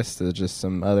little list of just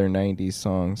some other 90s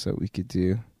songs that we could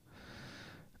do.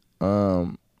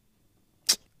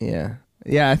 Yeah,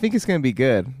 I think it's gonna be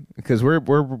good because we're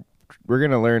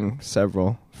gonna learn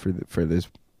several for this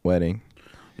wedding.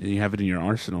 You have it in your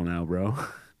arsenal now, bro.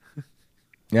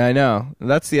 Yeah, I know.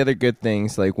 That's the other good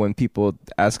things. Like when people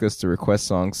ask us to request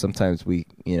songs, sometimes we,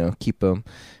 keep them,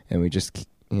 and we just,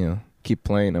 keep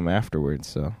playing them afterwards.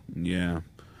 So yeah,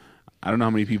 I don't know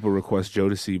how many people request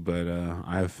Jodeci, but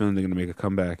I have a feeling they're gonna make a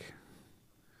comeback.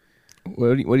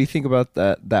 What do you think about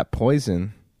that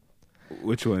Poison?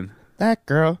 Which one? That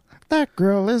girl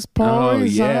is Poison. Oh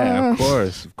yeah, of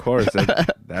course.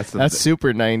 That's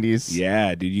super 90s.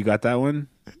 Yeah, dude, you got that one?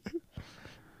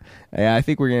 Yeah, I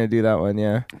think we're gonna do that one.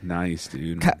 Yeah. Nice,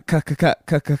 dude. I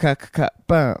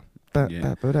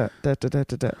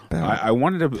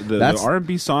wanted the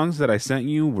R&B songs that I sent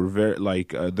you were very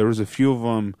like there was a few of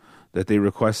them that they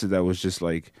requested that was just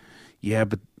like, yeah,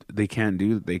 but they can't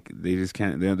do they just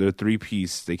can't. They're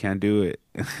 3-piece. They can't do it,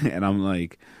 and I'm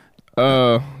like. You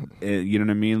know what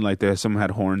I mean? Like some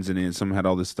had horns in it, some had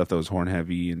all this stuff that was horn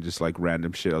heavy and just like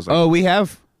random shit. I was like, we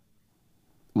have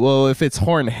Well, if it's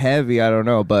horn heavy, I don't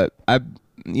know, but I've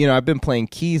been playing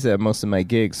keys at most of my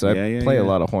gigs, so I play a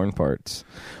lot of horn parts.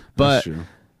 But that's true.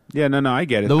 Yeah, no, I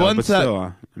get it. The though, ones but that still,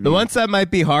 I mean, the ones that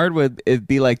might be hard would it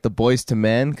be like the Boys to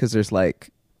Men, because there's like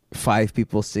 5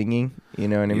 people singing. You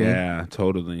know what I mean? Yeah,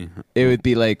 totally. It would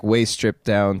be like way stripped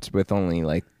down with only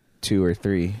like 2 or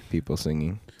 3 people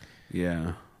singing.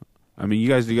 Yeah. I mean, you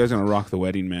guys gonna rock the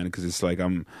wedding, man, because it's like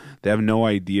they have no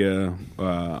idea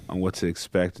on what to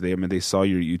expect. They saw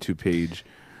your YouTube page,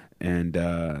 and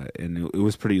it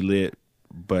was pretty lit,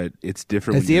 but it's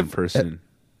different when you're in person.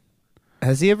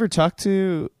 Has he ever talked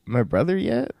to my brother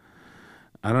yet?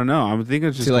 I don't know. I'm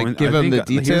thinking just to like give him the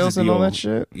details and all that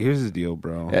shit. Here's the deal,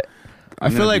 bro. I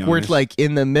feel like we're like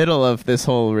in the middle of this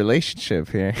whole relationship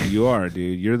here. You are,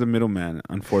 dude. You're the middleman,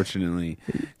 unfortunately.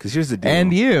 Because here's the deal.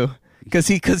 And you. Because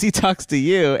he talks to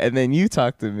you, and then you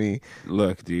talk to me.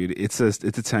 Look, dude, it's a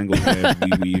tangled web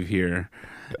we weave here,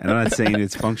 and I'm not saying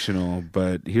it's functional,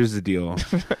 but here's the deal: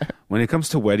 when it comes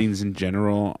to weddings in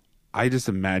general, I just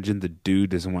imagine the dude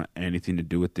doesn't want anything to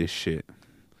do with this shit.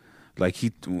 Like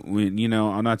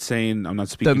I'm not speaking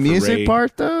the music for Ray.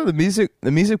 part though.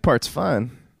 The music part's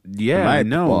fun. Yeah, I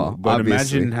know, but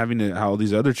obviously. imagine having all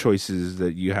these other choices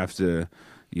that you have to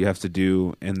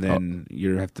do, and then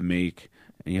you have to make.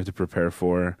 And you have to prepare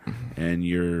for, and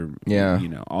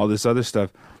all this other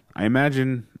stuff. I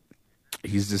imagine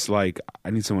he's just like, I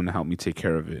need someone to help me take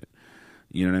care of it.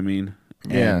 You know what I mean?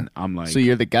 Yeah. And I'm like, so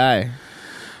you're the guy.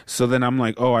 So then I'm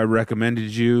like, oh, I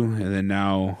recommended you, and then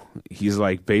now he's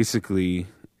like, basically,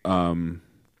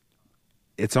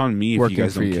 it's on me if you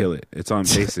guys don't kill it. It's on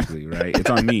basically, right?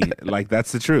 It's on me. Like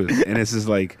that's the truth, and it's just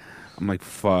like. I'm like,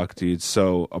 fuck, dude.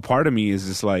 So a part of me is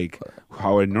just like,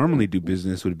 how I normally do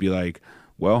business would be like,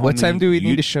 well, what time do we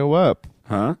need to show up?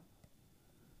 Huh?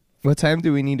 What time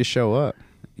do we need to show up?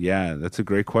 Yeah, that's a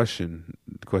great question.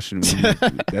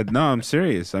 No, I'm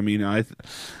serious. I mean,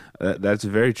 that's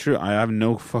very true. I have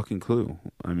no fucking clue.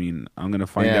 I mean, I'm gonna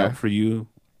find out for you,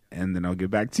 and then I'll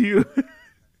get back to you.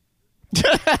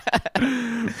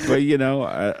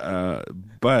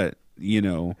 But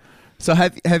So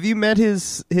have you met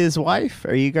his wife?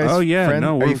 Are you guys? Oh yeah, friends?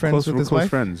 no, we're friends with his close wife?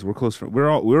 friends. We're close friends.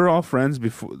 We're all friends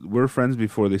before. We're friends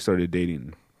before they started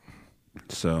dating.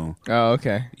 So. Oh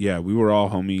okay. Yeah, we were all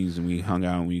homies, and we hung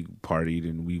out, and we partied,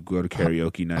 and we go to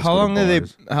karaoke nights. How long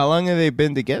have they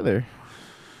been together?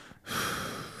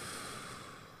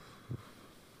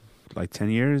 Like 10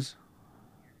 years.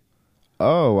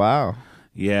 Oh wow.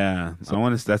 Yeah, I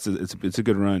want to. It's a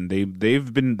good run. They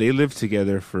lived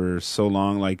together for so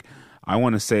long. Like I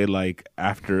want to say, like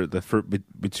after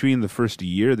between the first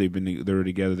year they were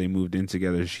together, they moved in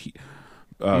together.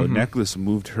 Necklace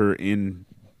moved her in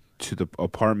to the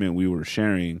apartment we were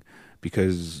sharing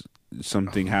because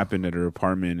something happened at her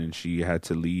apartment and she had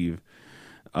to leave.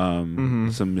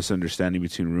 Some misunderstanding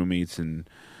between roommates, and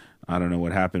I don't know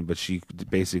what happened, but she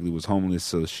basically was homeless,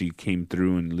 so she came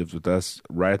through and lived with us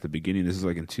right at the beginning. This is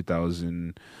like in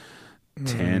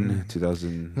 2010,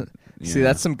 2000. Yeah. See,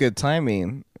 that's some good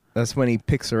timing. That's when he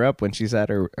picks her up when she's at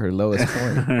her lowest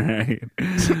point. Right.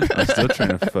 I'm still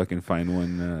trying to fucking find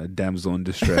one damsel in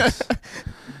distress.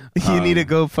 You need to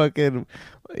go fucking,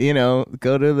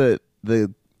 go to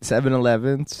the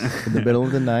 7-Elevens in the middle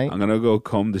of the night. I'm gonna go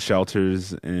comb the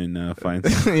shelters and find.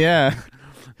 Yeah.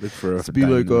 Look for a. Be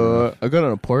like, I got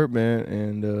an apartment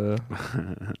and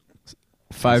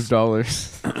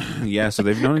 $5. Yeah, so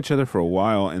they've known each other for a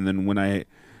while, and then when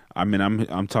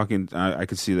I'm talking. I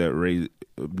could see that Ray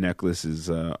Necklace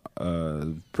is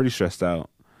pretty stressed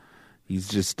out. He's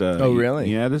just. Oh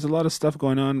really? Yeah, there's a lot of stuff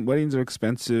going on. Weddings are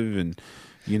expensive, and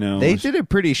they did it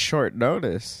pretty short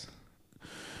notice.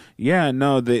 Yeah,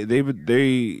 no, they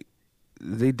did.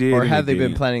 Or have they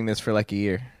been planning this for like a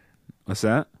year? What's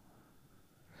that?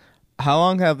 How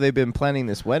long have they been planning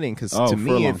this wedding? Because to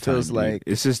me, it feels like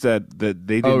it's just that they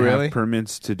didn't have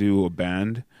permits to do a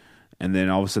band, and then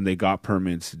all of a sudden they got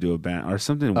permits to do a band or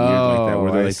something weird like that.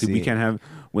 Where they're like, we can't have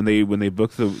when they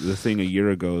booked the thing a year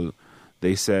ago.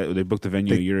 They said they booked the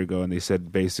venue a year ago, and they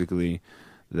said basically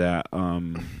that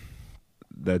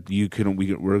that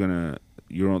we're gonna.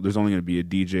 There's only going to be a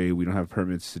DJ. We don't have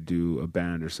permits to do a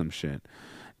band or some shit.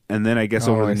 And then I guess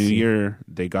over the new year,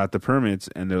 they got the permits,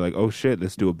 and they're like, oh, shit,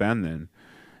 let's do a band then.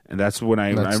 And that's when I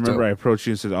remember I approached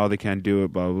you and said, oh, they can't do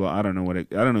it, blah, blah, blah. I don't know I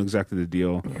don't know exactly the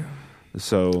deal. Yeah.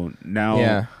 So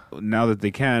now that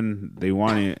they can, they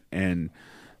want it. And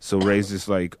so Ray's just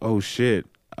like, oh, shit,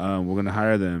 we're going to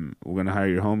hire them. We're going to hire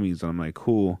your homies. And I'm like,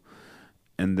 cool.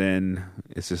 And then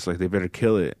it's just like they better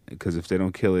kill it, because if they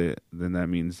don't kill it, then that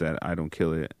means that I don't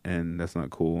kill it, and that's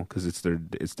not cool because it's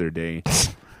their day.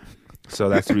 So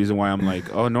that's the reason why I'm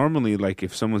like, oh, normally, like,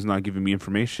 if someone's not giving me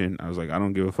information, I was like, I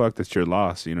don't give a fuck. That's your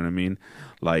loss. You know what I mean?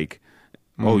 Like,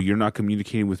 oh, you're not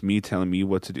communicating with me, telling me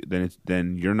what to do.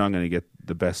 Then you're not going to get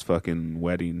the best fucking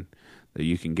wedding that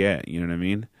you can get. You know what I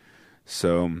mean?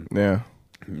 So yeah.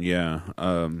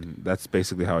 That's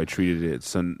basically how I treated it.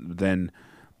 So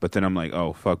but then I'm like,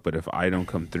 oh fuck. But if I don't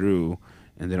come through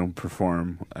and they don't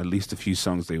perform at least a few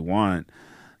songs they want,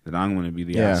 then I'm going to be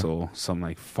the asshole. So I'm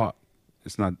like, fuck.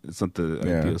 It's not the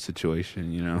ideal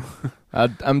situation, you know.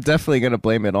 I'm definitely gonna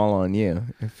blame it all on you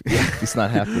if it's not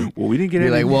happening. Well, we didn't get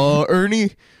any. Like, well, Ernie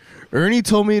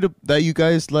told me that you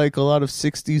guys like a lot of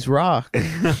 '60s rock.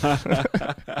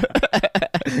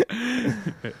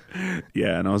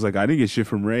 Yeah, and I was like, I didn't get shit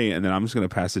from Ray, and then I'm just gonna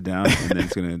pass it down,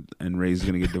 and then Ray's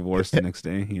gonna get divorced the next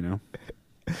day, you know.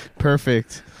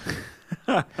 Perfect.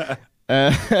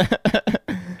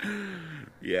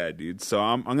 Yeah, dude. So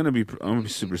I'm gonna be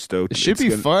super stoked. It should be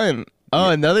fun. Oh,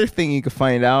 yeah. Another thing you can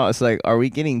find out is like, are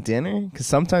we getting dinner? Because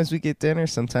sometimes we get dinner,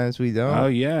 sometimes we don't. Oh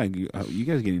yeah, you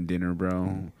guys getting dinner,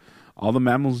 bro? All the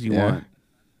mammals you want.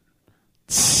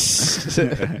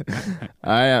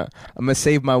 I'm gonna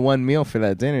save my one meal for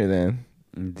that dinner then.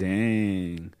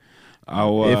 Dang.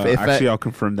 I'll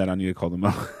confirm that. I need to call them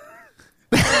out.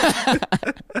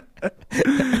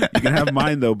 You can have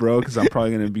mine though, bro, because I'm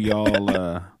probably gonna be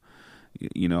all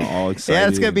all excited. Yeah,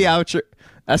 it's gonna be out.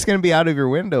 That's gonna be out of your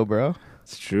window, bro.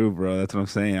 It's true, bro. That's what I'm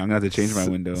saying. I'm gonna have to change my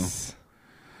window.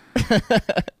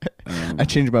 I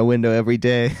change my window every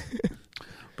day.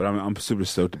 But I'm super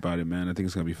stoked about it, man. I think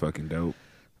it's gonna be fucking dope.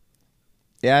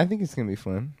 Yeah, I think it's gonna be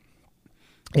fun.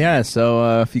 Yeah,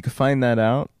 so if you could find that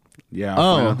out. Yeah,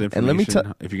 I'll find out the information, and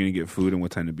let me if you're gonna get food and what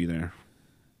time to be there.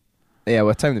 Yeah,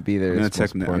 what time to be there? I'm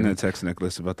gonna text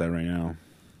Nicholas about that right now.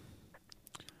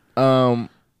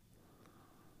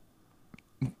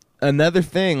 Another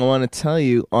thing I want to tell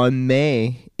you, in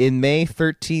May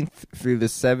 13th through the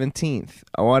 17th,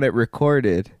 I want it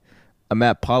recorded. I'm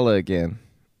at Paula again.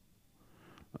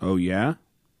 Oh, yeah?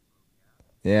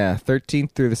 Yeah,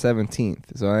 13th through the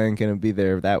 17th. So I ain't going to be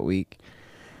there that week.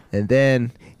 And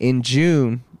then in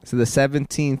June, so the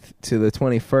 17th to the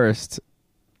 21st,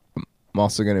 I'm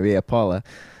also going to be at Paula.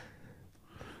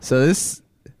 So it's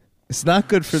not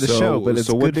good for the show, but it's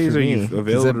good for me. So what days are you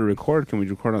available to record? Can we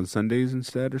record on Sundays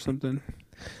instead or something?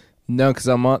 No, because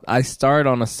I start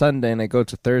on a Sunday and I go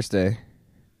to Thursday.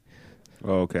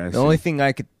 Oh, okay. The only thing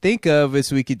I could think of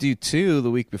is we could do 2 the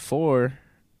week before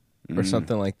or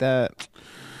something like that.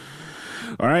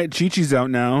 All right, Chi-Chi's out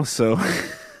now, so...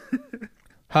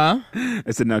 Huh?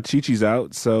 I said now Chi-Chi's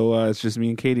out, so it's just me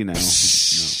and Katie now.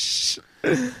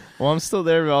 No. Well, I'm still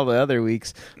there all the other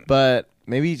weeks, but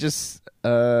maybe just...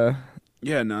 Yeah,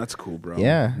 no, that's cool, bro.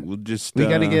 Yeah. We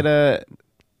gotta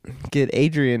get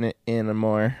Adrian in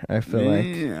more, I feel like.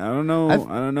 I don't know.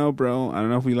 I don't know, bro. I don't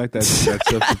know if we like that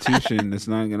substitution. It's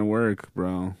not gonna work,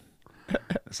 bro.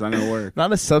 It's not gonna work.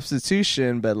 Not a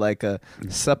substitution, but like a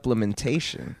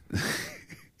supplementation.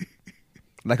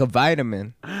 Like a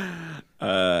vitamin.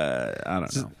 I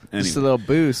don't know. Anyway. Just a little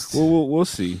boost. Well, we'll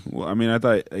see. Well, I mean, I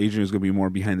thought Adrian was gonna be more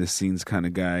behind the scenes kind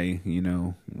of guy, you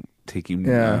know, taking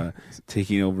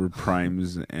over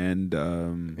primes and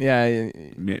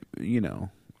you know,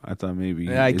 I thought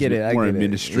maybe I get it. more I get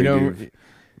administrative. It.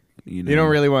 You don't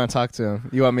really want to talk to him.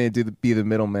 You want me to be the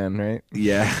middleman, right?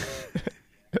 Yeah.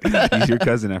 He's your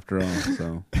cousin after all,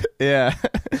 so yeah.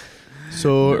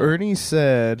 So Ernie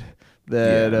said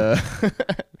that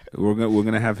we're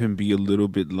gonna have him be a little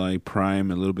bit like Prime,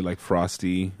 a little bit like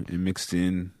Frosty, and mixed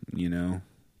in, you know.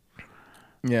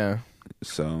 Yeah.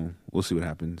 So we'll see what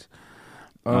happens.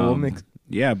 We'll mix.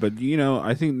 Yeah, but you know,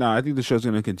 I think the show's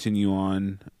gonna continue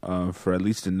on for at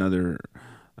least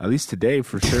today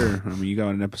for sure. I mean, you got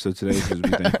an episode today, so we'll be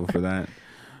thankful for that.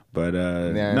 But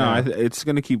it's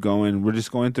gonna keep going. We're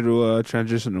just going through a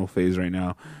transitional phase right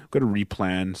now. Got to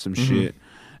replan some shit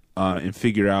and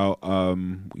figure out,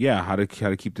 how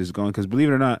to keep this going. Because believe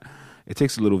it or not, it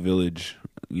takes a little village,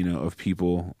 you know, of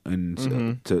people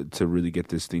and to really get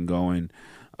this thing going.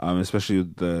 Especially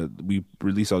we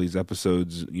release all these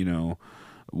episodes, you know,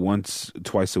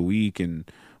 twice a week, and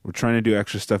we're trying to do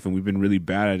extra stuff, and we've been really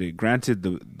bad at it. Granted,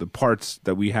 the parts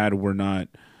that we had were not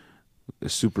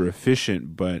super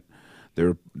efficient, but they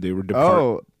were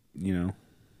you know.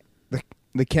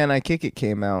 The Can I Kick It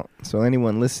came out, so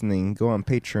anyone listening, go on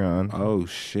Patreon. Oh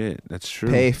shit, that's true.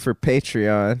 Pay for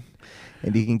Patreon,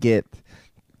 and you can get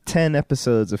 10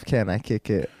 episodes of Can I Kick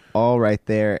It, all right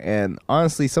there. And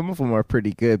honestly, some of them are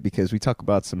pretty good because we talk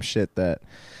about some shit that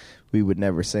we would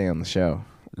never say on the show.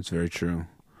 That's very true.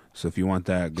 So if you want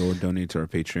that, go donate to our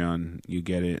Patreon. You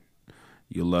get it,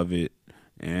 you'll love it,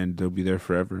 and they'll be there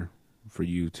forever. for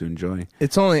you to enjoy.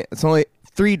 It's only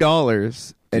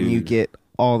 $3, and you Dude. get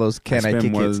all those I Can I spend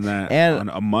Kick more It's than that and on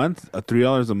a month.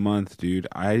 $3 a month, dude.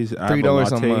 I have $3 a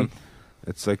latte. month.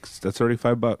 It's like that's already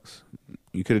 $5.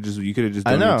 You could have just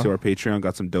I know. donated to our Patreon,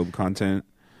 got some dope content.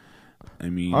 I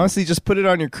mean, Honestly, just put it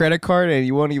on your credit card, and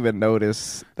you won't even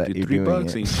notice that dude, you're $3 doing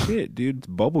ain't it. shit, dude. It's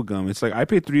bubble gum. It's like I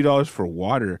paid $3 for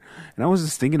water, and I was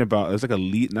just thinking about it was like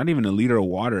not even a liter of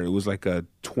water. It was like a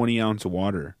 20-ounce of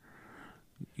water.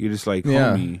 You're just like,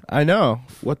 Yeah, homie, I know.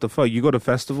 what the fuck? You go to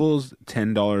festivals,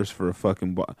 $10 for a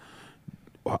fucking.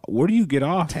 Where do you get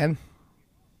off? 10.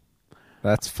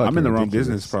 That's fucking. I'm in the wrong ridiculous.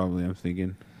 business, probably. I'm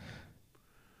thinking.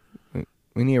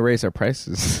 We need to raise our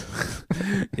prices.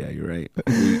 Yeah, you're right.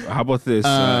 How about this?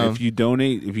 If you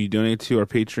donate to our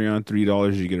Patreon,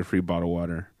 $3, you get a free bottle of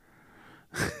water.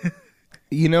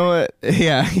 You know what?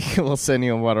 Yeah, we'll send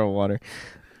you a bottle of water.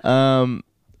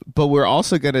 But we're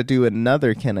also gonna do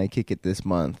another Can I Kick It this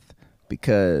month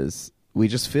because we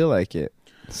just feel like it.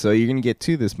 So you're gonna get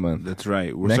 2 this month. That's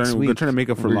right. We're Next trying week, to make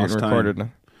up for we're lost gonna time. record it.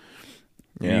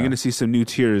 Yeah. You're gonna see some new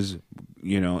tears,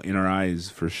 in our eyes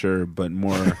for sure, but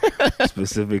more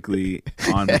specifically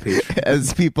on the Patreon.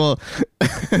 as people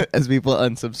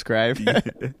unsubscribe.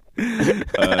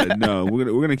 No, we're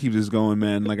gonna keep this going,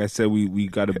 man. Like I said, we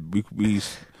got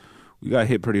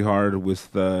hit pretty hard with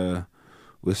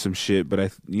some shit,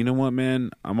 but you know what,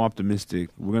 man? I'm optimistic.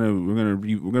 We're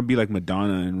gonna be like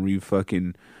Madonna and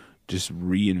fucking just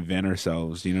reinvent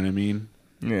ourselves. You know what I mean?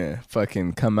 Yeah,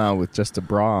 fucking come out with just a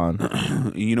bra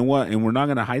on. You know what? And we're not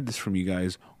gonna hide this from you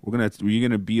guys. You're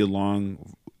gonna be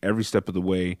along every step of the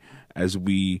way as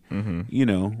we,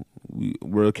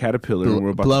 we're a caterpillar. And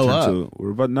we're about blow to up. turn we're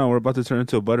about to turn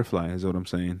into a butterfly. Is what I'm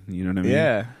saying. You know what I mean?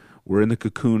 Yeah. We're in the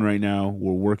cocoon right now.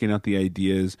 We're working out the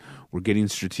ideas. We're getting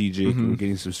strategic. Mm-hmm. We're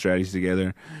getting some strategies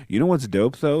together. You know what's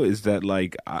dope though is that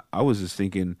like I was just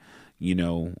thinking, I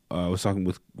was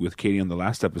talking with Katie on the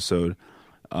last episode.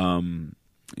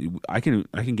 I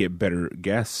can get better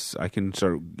guests. I can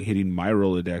start hitting my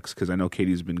Rolodex because I know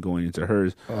Katie's been going into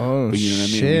hers. Oh, but you know what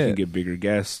I mean? We shit. can get bigger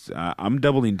guests. I'm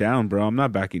doubling down, bro. I'm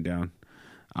not backing down.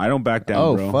 I don't back down,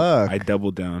 Oh, bro. fuck. I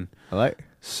double down. I like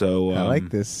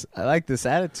this. I like this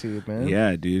attitude, man.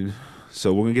 Yeah, dude.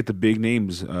 So we're gonna get the big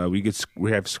names. We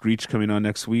have Screech coming on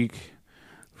next week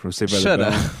from Saved by Shut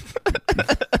the Bell.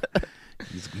 up.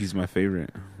 He's my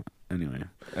favorite. Anyway.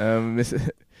 But Mr.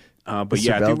 yeah, I think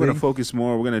we're Belding? gonna focus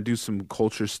more. We're gonna do some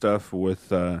culture stuff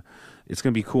with. It's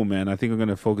gonna be cool, man. I think we're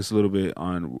gonna focus a little bit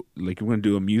on we're gonna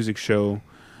do a music show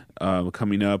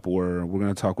coming up, or we're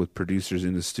gonna talk with producers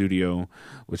in the studio,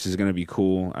 which is gonna be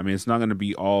cool. I mean, it's not gonna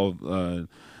be all. It's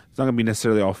not gonna be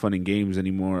necessarily all fun and games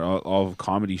anymore. All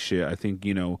comedy shit. I think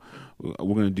we're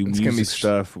gonna do music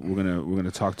stuff. We're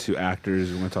gonna talk to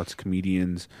actors. We're gonna talk to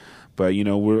comedians. But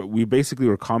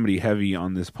we're comedy heavy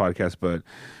on this podcast, but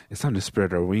it's time to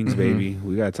spread our wings, baby.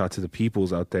 We gotta talk to the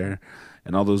peoples out there,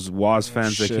 and all those Waz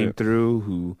fans that came through.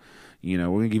 Who, we're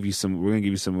gonna give you some. We're gonna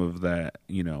give you some of that,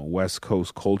 West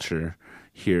Coast culture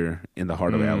here in the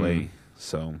heart of LA.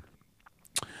 So,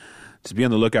 just be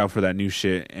on the lookout for that new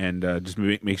shit, and just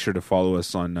make sure to follow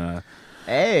us on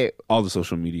Hey, all the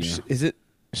social media.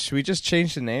 Should we just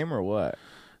change the name or what?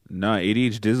 Nah,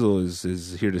 ADH Dizzle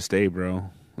is here to stay, bro.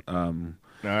 All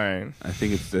right. I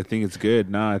think it's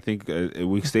good. Nah, I think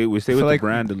we stay with the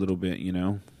brand a little bit.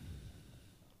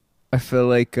 I feel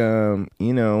like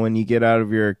when you get out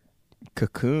of your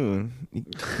cocoon, you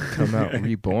come out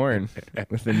reborn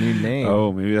with a new name.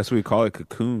 Oh, maybe that's what we call it,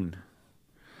 cocoon.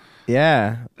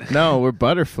 Yeah. No, we're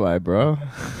butterfly, bro.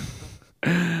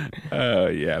 Oh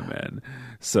yeah, man.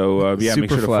 So make sure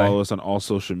to Superfly. follow us on all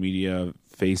social media: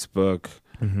 Facebook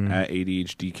at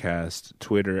ADHDcast,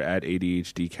 Twitter at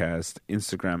ADHDcast,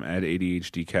 Instagram at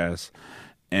ADHDcast,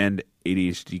 and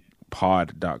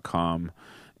ADHDpod.com.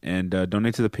 And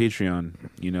donate to the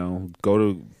Patreon. Go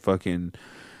to fucking.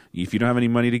 If you don't have any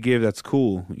money to give, that's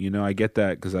cool. I get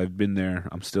that because I've been there.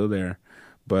 I'm still there,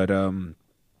 but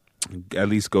at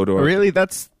least go to our. Really,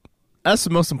 that's the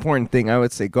most important thing. I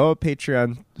would say go to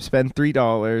Patreon, spend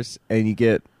 $3, and you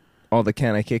get all the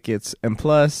Can I Kick It's. And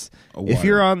plus, if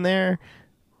you're on there,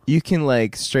 you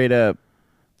can straight up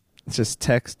just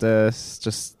text us,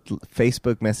 just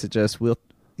Facebook message us.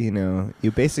 You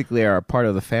basically are a part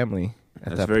of the family.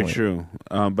 That's very true.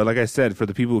 But like I said, for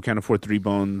the people who can't afford 3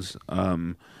 bones,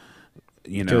 kill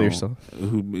yourself.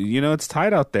 It's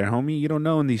tight out there, homie. You don't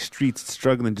know in these streets, it's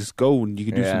struggling. Just go and you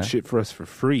can do some shit for us for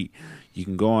free. You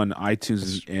can go on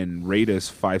iTunes and rate us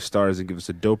 5 stars and give us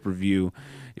a dope review.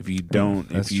 If you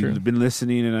don't, if you've been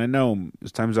listening, and I know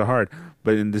times are hard,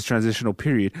 but in this transitional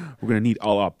period, we're gonna need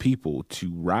all our people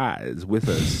to rise with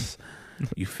us.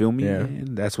 You feel me? Yeah.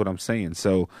 Man? That's what I'm saying.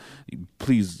 So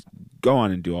please go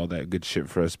on and do all that good shit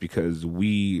for us, because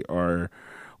we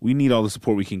need all the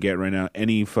support we can get right now.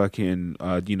 Any fucking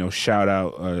shout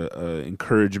out,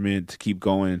 encouragement to keep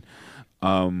going.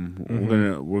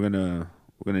 We're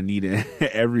gonna need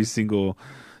every single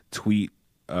tweet,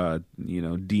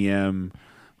 DM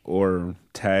or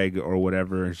tag or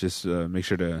whatever. Just make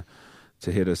sure to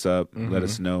hit us up, let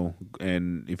us know.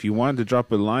 And if you wanted to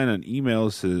drop a line on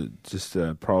emails to just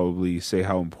probably say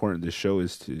how important this show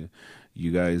is to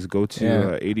you guys, go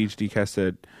to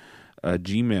ADHDcast at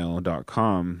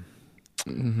gmail.com.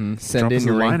 Send drop in us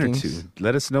your a line rankings. or two.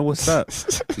 Let us know what's up.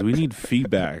 We need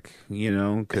feedback,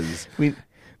 because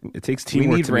it takes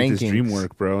teamwork to make this dream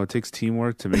work, bro. It takes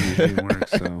teamwork to make this dream work.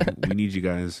 So we need you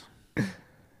guys.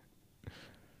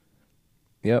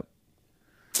 Yep.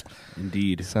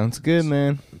 Indeed. Sounds good,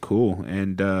 man. Cool.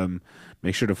 And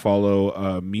make sure to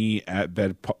follow me at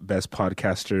Best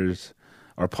Podcasters,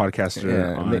 our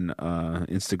podcaster, on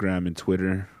Instagram and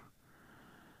Twitter.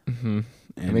 And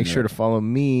make sure to follow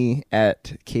me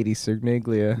at Katie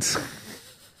Sergniglia.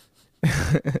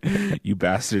 You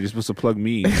bastard. You're supposed to plug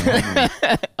me.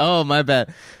 Oh, my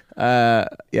bad.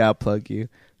 I'll plug you.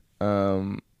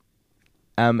 I'm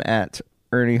at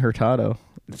Ernie Hurtado.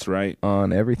 That's right.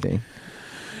 On everything.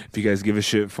 If you guys give a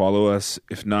shit, follow us.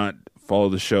 If not, follow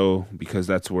the show, because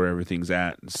that's where everything's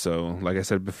at. So, like I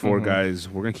said before, guys,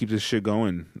 we're going to keep this shit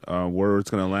going. Where it's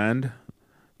going to land,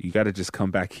 you got to just come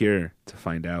back here to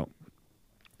find out.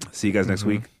 See you guys next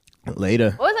week.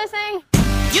 Later. What was I saying?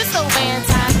 You're so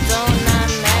fantastic.